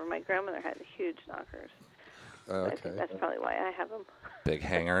huge knockers. Oh, I okay. think that's probably why I have them. Big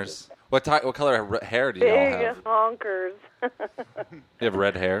hangers. What color hair do y'all Big have? honkers. You have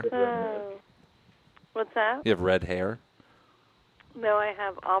red hair? What's that? You have red hair? No, I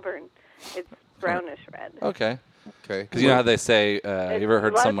have auburn. It's brownish red. Okay. Okay. Because you know how they say, you ever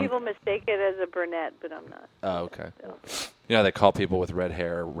heard a lot someone... of people mistake it as a brunette, but I'm not. Oh, okay. So. You know how they call people with red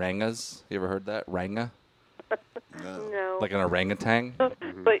hair rangas? You ever heard that? Ranga? No. Like an orangutan?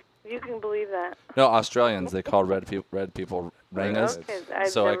 But you can believe that. No, Australians, they call red people rangas. Okay. I've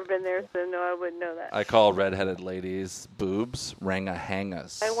So never been there, so no, I wouldn't know that. I call redheaded ladies boobs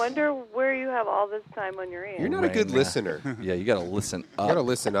rangahangas. I wonder where you have all this time on your hands. You're not a good listener. Yeah, you got to listen up. You got to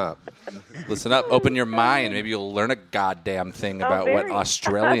listen up. Listen up. Open your mind. Maybe you'll learn a goddamn thing about what very.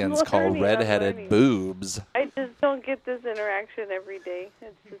 Australians I'm call learning, I'm redheaded learning. boobs. I just don't get this interaction every day.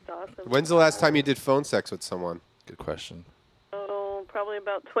 It's just awesome. When's the last time you did phone sex with someone? Good question. Oh, probably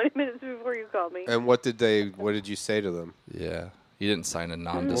about 20 minutes before you called me. And what did you say to them? Yeah. You didn't sign a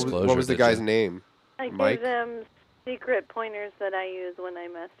non-disclosure. What was the did guy's you? name? I Mike? give them secret pointers that I use when I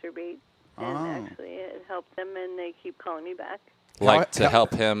masturbate. And actually, it helped them, and they keep calling me back. Like to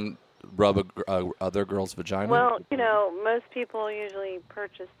help him rub other girl's vagina? Well, you know, most people usually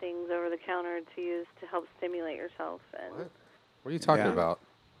purchase things over the counter to use to help stimulate yourself. And What are you talking about?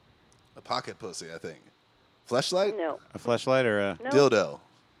 A pocket pussy, I think. Fleshlight? No. A fleshlight or a No. dildo?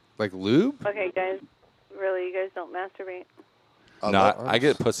 Like lube? Okay, guys. Really, you guys don't masturbate? No, I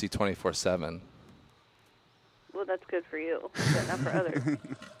get pussy 24/7. Well, that's good for you, but not for others.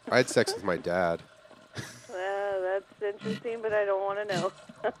 I had sex with my dad. That's interesting, but I don't want to know.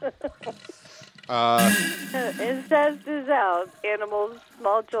 Uh, Incest is out. Animals,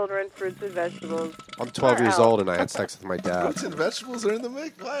 small children, fruits and vegetables. I'm 12 are years out. old and I had sex with my dad. Fruits and vegetables are in the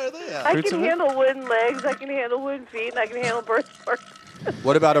mix. Why are they out? I can handle wooden legs, I can handle wooden feet, and I can handle birthmarks.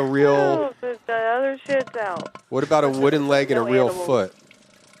 What about a real? Oh, but the other shit's out. What about a wooden leg and a No real animals. foot?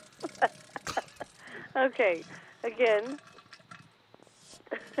 Okay, again.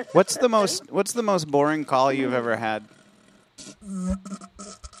 What's the most boring call you've ever had?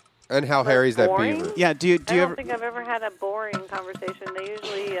 And how hairy's that boring? beaver? Yeah, do you I don't ever? think I've ever had a boring conversation. They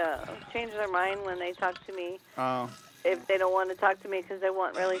usually change their mind when they talk to me. Oh, If they don't want to talk to me because they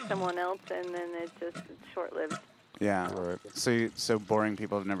want really someone else, and then it's short-lived. yeah. So boring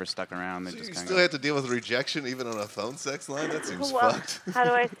people have never stuck around. They So just you kind still of. have to deal with rejection even on a phone sex line? That seems Well, fucked. how do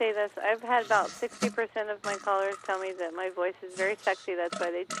I say this? I've had about 60% of my callers tell me that my voice is very sexy. That's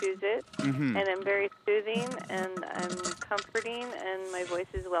why they choose it. Mhm. And I'm very soothing, and I'm comforting, and my voice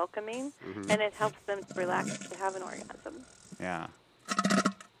is welcoming, and it helps them to relax to have an orgasm. Yeah.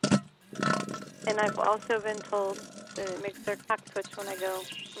 And I've also been told It makes their cock twitch when I go.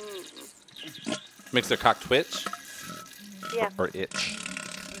 Makes their cock twitch? Yeah. Or itch?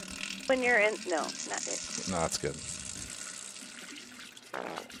 When you're in, no, not it. No, that's good.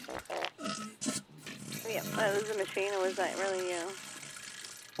 Yeah, it was a machine. It was not really,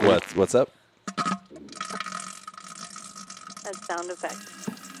 What's up? that sound effect.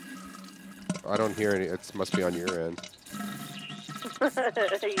 I don't hear any. It must be on your end.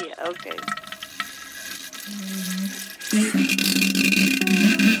 Yeah, okay.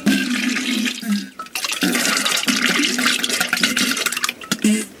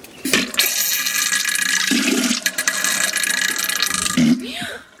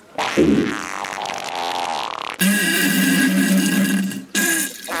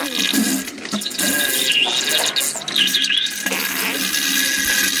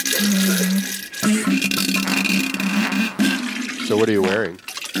 So what are you wearing?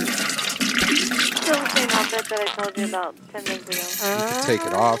 Still the same outfit that I told you about 10 minutes ago. You could take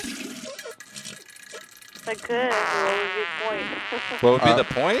it off. I could. What would be the point? What would be the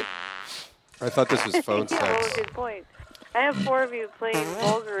point? I thought this was phone Yeah, what sex. would be the point? I have 4 of you playing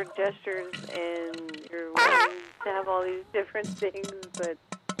vulgar gestures, and you're wanting to have all these different things, but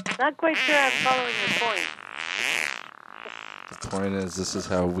not quite sure I'm following your point. The point is, this is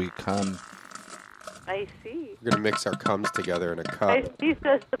how we come. I see. We're gonna mix our cums together in a I cup. see,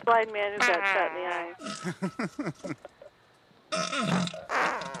 says the blind man who got shot in the eye.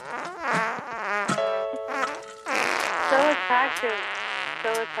 So attractive. So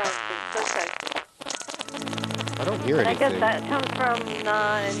attractive. So sexy. I don't hear And I guess anything. that comes from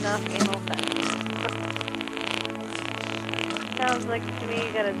not enough anal sex. Sounds like to me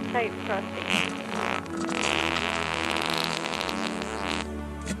you got a tight prostate.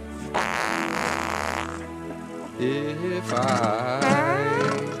 If I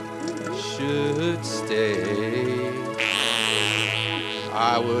should stay,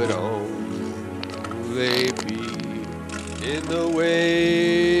 I would only be in the way,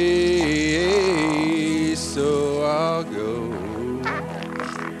 so I'll go.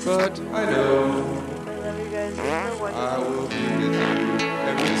 But I know I will be with you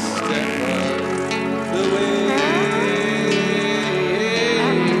every step of the way.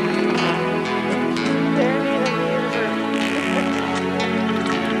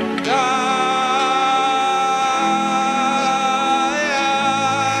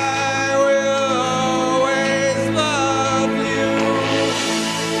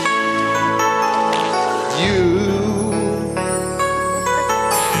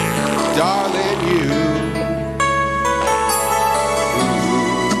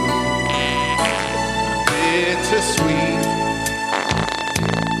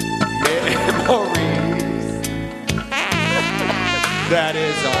 That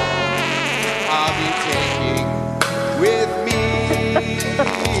is all I'll be taking with me.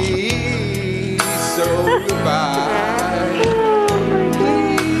 So goodbye.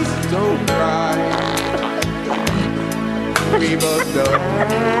 Please don't cry. We both know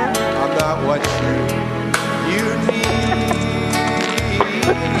I'm not what you need.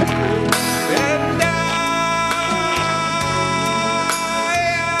 And I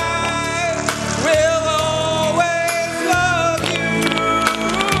will always love you.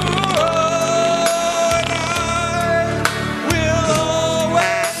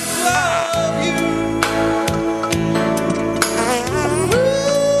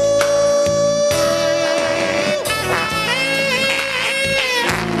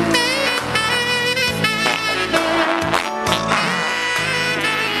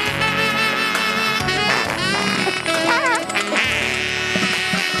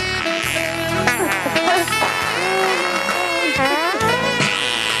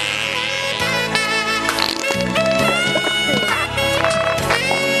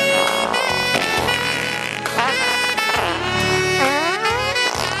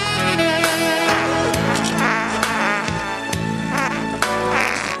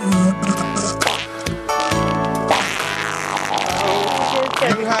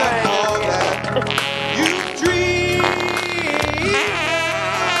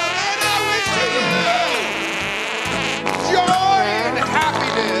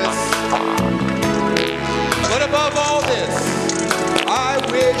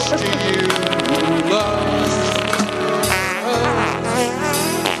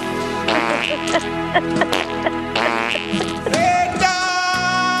 Love.